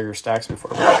 I've had bigger stacks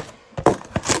before, but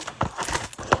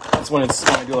that's when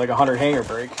I do like a 100 hanger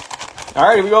break. All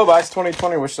right, here we go, box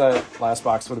 2020. Wish that last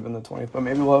box would have been the 20th, but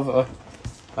maybe we'll have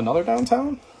another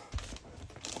downtown.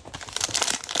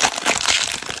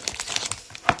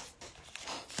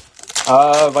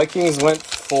 Vikings went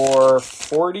for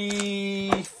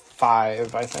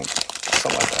 45, I think.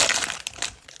 Something like that.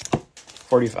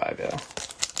 45, yeah.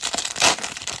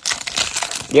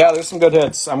 Yeah, there's some good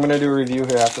hits. I'm going to do a review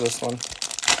here after this one.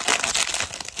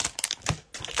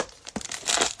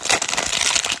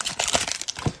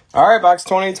 All right, box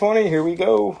 2020, here we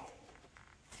go.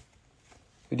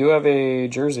 We do have a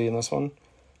jersey in this one.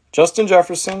 Justin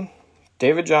Jefferson,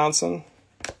 David Johnson,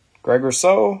 Greg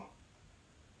Rousseau,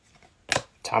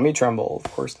 Tommy Tremble, of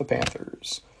course, the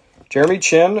Panthers. Jeremy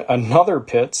Chin, another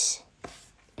Pitts.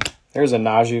 There's a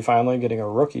Najee finally getting a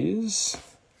rookies.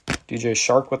 DJ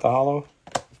Shark with the hollow.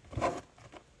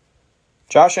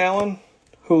 Josh Allen,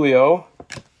 Julio,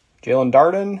 Jalen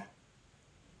Darden,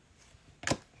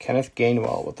 Kenneth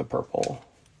Gainwell with the purple.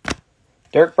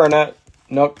 Derek Barnett,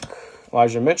 Nook,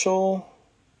 Elijah Mitchell.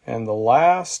 And the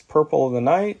last purple of the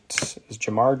night is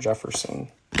Jamar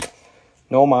Jefferson.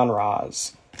 Noman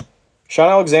Raz. Sean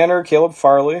Alexander, Caleb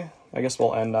Farley. I guess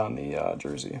we'll end on the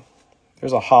jersey.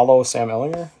 There's a hollow Sam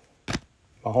Ellinger.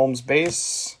 Mahomes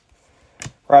base.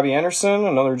 Robbie Anderson,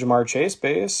 another Jamar Chase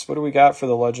base. What do we got for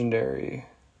the legendary?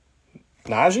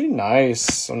 Najee? Nice.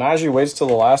 So Najee waits till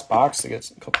the last box to get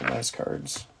a couple nice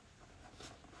cards.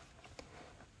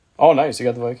 Oh, nice. You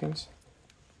got the Vikings?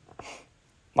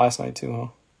 Last night too, huh?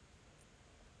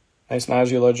 Nice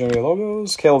Najee legendary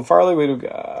logos. Caleb Farley, we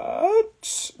got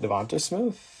Devontae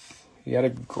Smith. He had a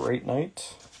great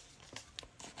night.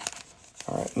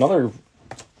 All right, another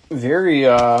very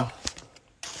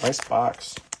nice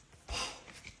box.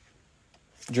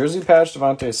 Jersey patch,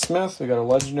 Devontae Smith. We got our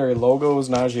legendary logos,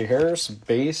 Najee Harris.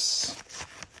 Base,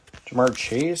 Jamar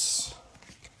Chase.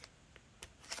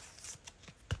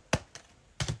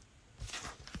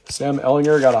 Sam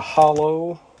Ellinger got a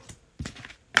hollow.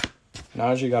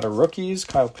 Najee got a rookies.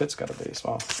 Kyle Pitts got a base.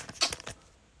 Wow.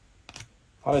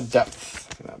 A lot of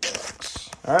depth in that box.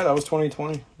 All right, that was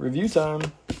 2020. Review time.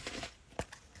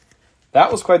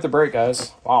 That was quite the break,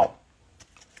 guys. Wow.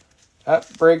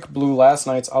 That break blew last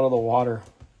night's out of the water.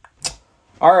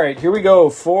 All right, here we go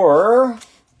for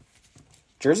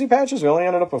jersey patches. We only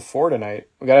ended up with 4 tonight.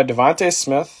 We got a Devontae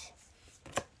Smith,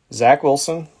 Zach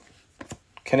Wilson,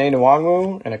 Kene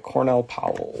Nwangwu, and a Cornell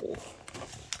Powell.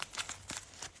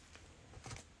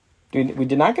 Dude, we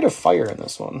did not get a fire in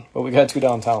this one, but we got 2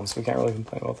 downtown, so we can't really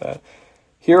complain about that.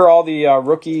 Here are all the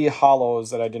rookie hollows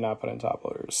that I did not put in top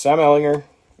loaders. Sam Ellinger,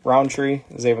 Roundtree,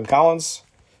 Zaven Collins,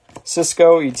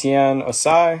 Cisco, Etienne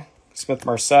Osai, Smith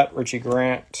Marset, Richie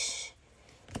Grant,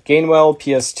 Gainwell,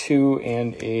 PS2,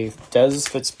 and a Dez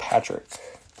Fitzpatrick.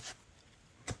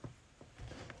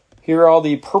 Here are all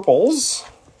the purples.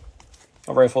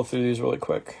 I'll rifle through these really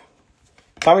quick.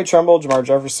 Tommy Tremble, Jamar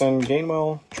Jefferson,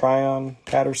 Gainwell, Tryon,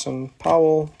 Patterson,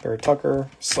 Powell, Barrett Tucker,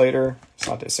 Slater,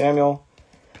 Asante Samuel,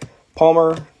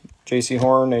 Palmer, J.C.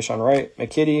 Horn, Nashawn Wright,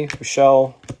 McKitty,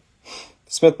 Bouchel,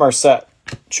 Smith Marset,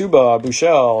 Chuba,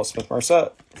 Bouchel, Smith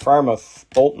Marset, Frymouth,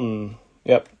 Bolton,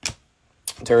 yep,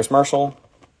 Terrace Marshall.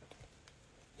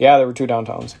 Yeah, there were 2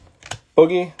 downtowns.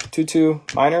 Boogie, Tutu,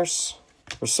 Miners,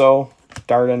 Rousseau,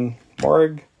 Darden,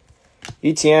 Morrig,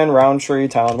 Etienne, Roundtree,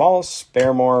 Tylen Wallace,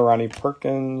 Barrymore, Ronnie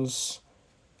Perkins,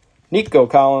 Nico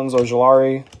Collins,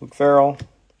 Ojolari, Luke Farrell,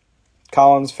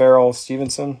 Collins, Farrell,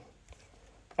 Stevenson,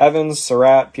 Evans,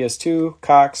 Surratt, PS2,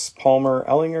 Cox, Palmer,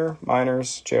 Ellinger,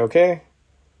 Miners, JOK,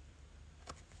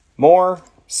 Moore,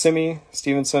 Simi,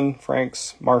 Stevenson,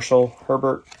 Franks, Marshall,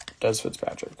 Herbert, Des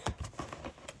Fitzpatrick.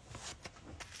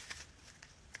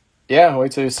 Yeah,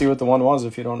 wait till you see what the one was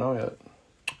if you don't know yet.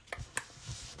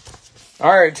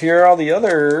 All right, here are all the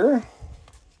other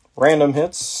random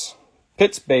hits.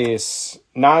 Pitts base,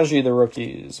 Najee the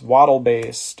rookies, Waddle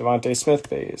base, Devontae Smith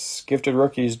base, Gifted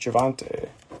rookies, Javante.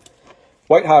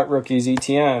 White Hot rookies,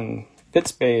 ETN.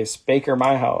 Pitts base, Baker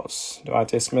Myhouse,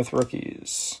 Devontae Smith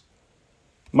rookies.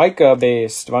 Micah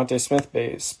base, Devontae Smith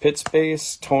base. Pitts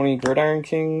base, Tony Gridiron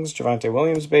Kings, Javante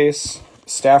Williams base.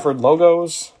 Stafford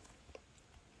logos.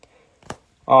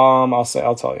 I'll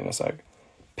tell you in a sec.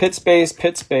 Pitts base,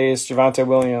 Javante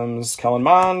Williams, Kellen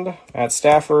Mond, Matt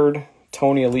Stafford,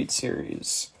 Tony Elite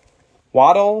Series.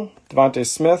 Waddle, Devontae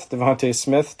Smith. Man,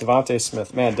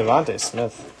 Devontae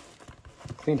Smith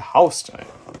cleaned house tonight.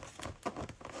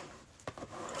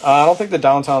 I don't think the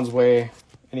downtown's way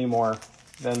any more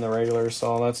than the regular,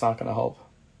 so that's not going to help.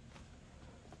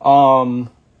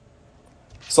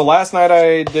 So last night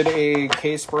I did a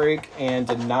case break and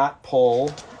did not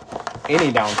pull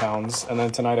any downtowns, and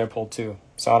then tonight I pulled 2.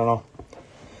 So I don't know.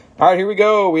 All right, here we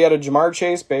go. We had a Jamar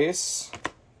Chase base,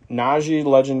 Najee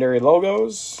legendary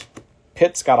logos,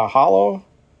 Pitts got a hollow,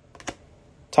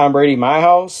 Tom Brady My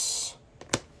House,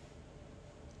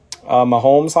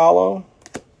 Mahomes hollow,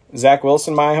 Zach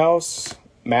Wilson My House,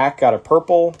 Mac got a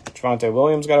purple, Javante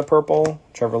Williams got a purple,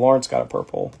 Trevor Lawrence got a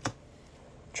purple,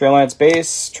 Trey Lance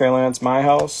base, Trey Lance My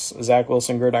House, Zach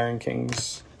Wilson Gridiron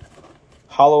Kings,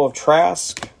 hollow of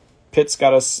Trask, Pitts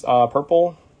got a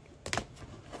purple.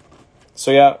 So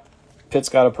yeah, Pitts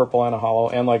got a purple and a hollow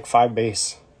and like 5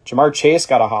 base. Jamar Chase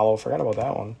got a hollow. Forgot about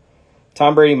that one.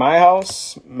 Tom Brady My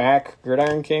House, Mac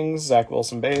Gridiron Kings, Zach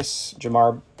Wilson base,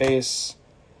 Jamar base,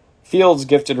 Fields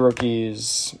gifted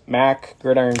rookies, Mac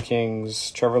Gridiron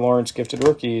Kings, Trevor Lawrence gifted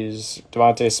rookies,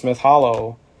 Devontae Smith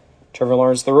hollow, Trevor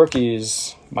Lawrence the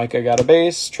rookies, Micah got a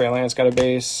base, Trey Lance got a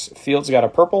base, Fields got a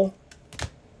purple,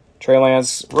 Trey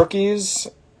Lance rookies.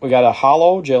 We got a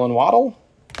hollow Jalen Waddle.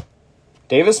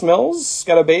 Davis Mills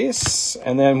got a base.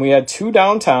 And then we had 2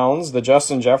 downtowns, the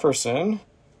Justin Jefferson.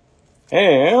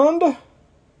 And one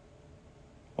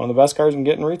of the best cards you can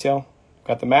get in retail.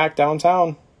 Got the Mac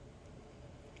downtown.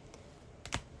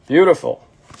 Beautiful.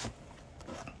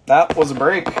 That was a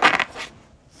break.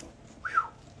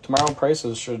 Tomorrow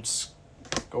prices should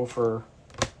go for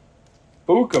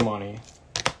buka money.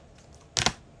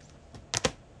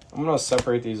 I'm going to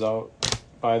separate these out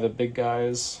by the big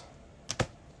guys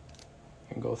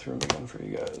and go through them again for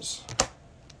you guys.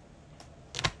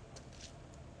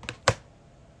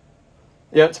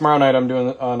 Yeah, tomorrow night I'm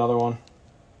doing another one.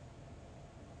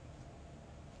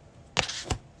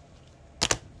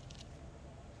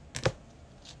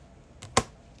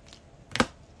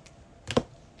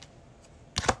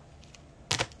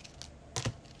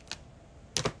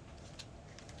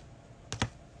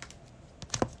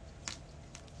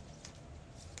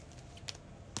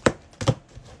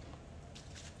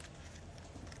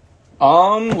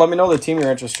 Let me know the team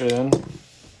you're interested in.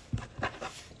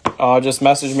 Just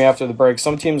message me after the break.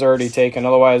 Some teams are already taken.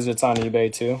 Otherwise, it's on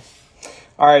eBay too.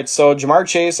 All right, so Jamar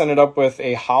Chase ended up with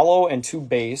a hollow and 2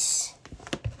 base.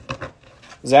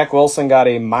 Zach Wilson got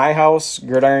a My House,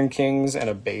 Gridiron Kings, and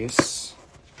a base.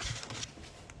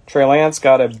 Trey Lance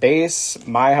got a base,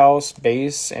 My House,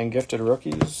 base, and gifted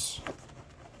rookies.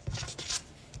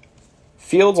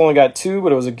 Fields only got 2,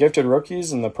 but it was a gifted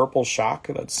rookies and the purple shock.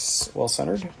 That's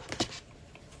well-centered.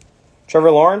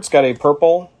 Trevor Lawrence got a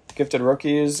purple, gifted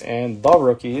rookies, and the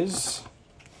rookies.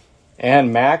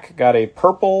 And Mac got a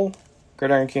purple,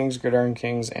 Gridiron Kings,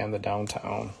 and the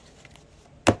downtown.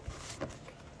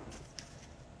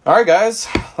 All right, guys.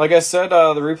 Like I said,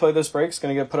 the replay of this break is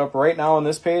going to get put up right now on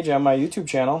this page and my YouTube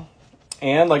channel.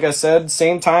 And like I said,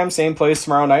 same time, same place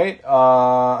tomorrow night.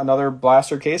 Another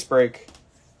blaster case break.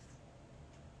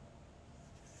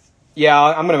 Yeah,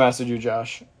 I'm going to message you,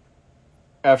 Josh.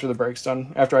 After the break's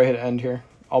done. After I hit end here,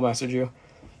 I'll message you.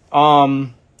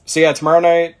 So yeah, tomorrow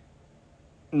night,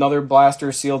 another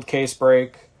blaster sealed case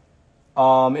break.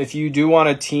 If you do want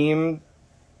a team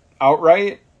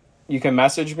outright, you can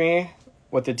message me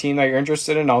with the team that you're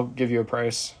interested in. I'll give you a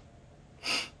price.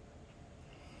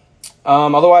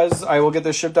 Otherwise, I will get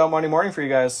this shipped out Monday morning for you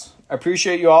guys. I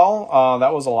appreciate you all.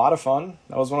 That was a lot of fun.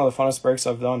 That was one of the funnest breaks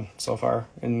I've done so far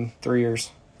in 3 years.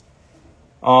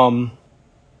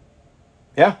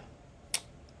 Yeah.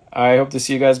 I hope to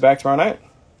see you guys back tomorrow night.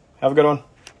 Have a good one.